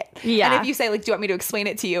get it. Yeah. And if you say like, do you want me to explain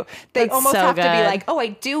it to you? They almost have to be like, oh, I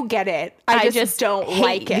do get it. I just don't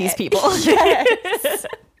like these people. Yes.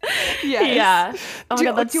 Yes. Yeah. Oh my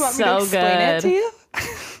God, do you want me to explain it to you?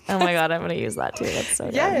 Oh my God, I'm going to use that too. That's so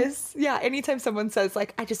good. Yes. Yeah. Anytime someone says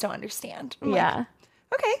like, I just don't understand. I'm like,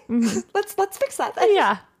 okay. Let's fix that then.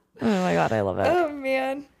 Yeah. Oh my God, I love it. Oh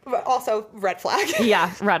man. But also red flag.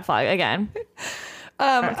 Yeah. Red flag again.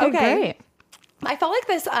 Okay. Great. I felt like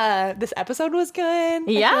this episode was good.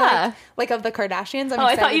 Yeah. Like of the Kardashians.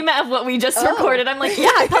 I thought you meant of what we just recorded. I'm like, yeah,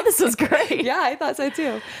 I thought this was great. Yeah, I thought so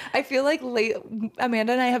too. I feel like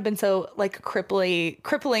Amanda and I have been so like cripplingly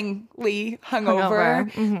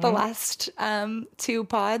hungover the last 2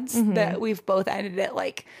 pods that we've both ended it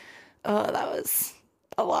like, oh, that was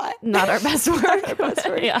a lot. Not our best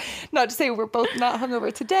work. Yeah. Not to say we're both not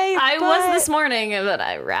hungover today. I was this morning, but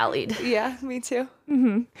I rallied. Yeah, me too.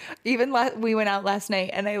 Even we went out last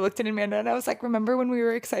night and I looked at Amanda and I was like, remember when we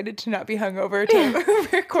were excited to not be hungover to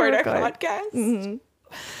record our podcast?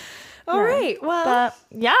 All right. Well,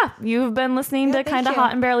 you've been listening to Kinda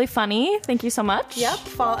Hot and Barely Funny. Thank you so much. Yep.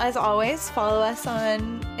 As always, follow us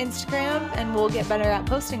on Instagram and we'll get better at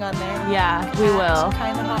posting on there. Yeah, we will.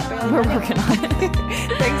 Kinda Hot, Barely We're Funny. working on it.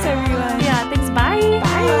 Thanks, everyone. Yeah, thanks. Bye.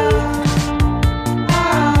 Bye.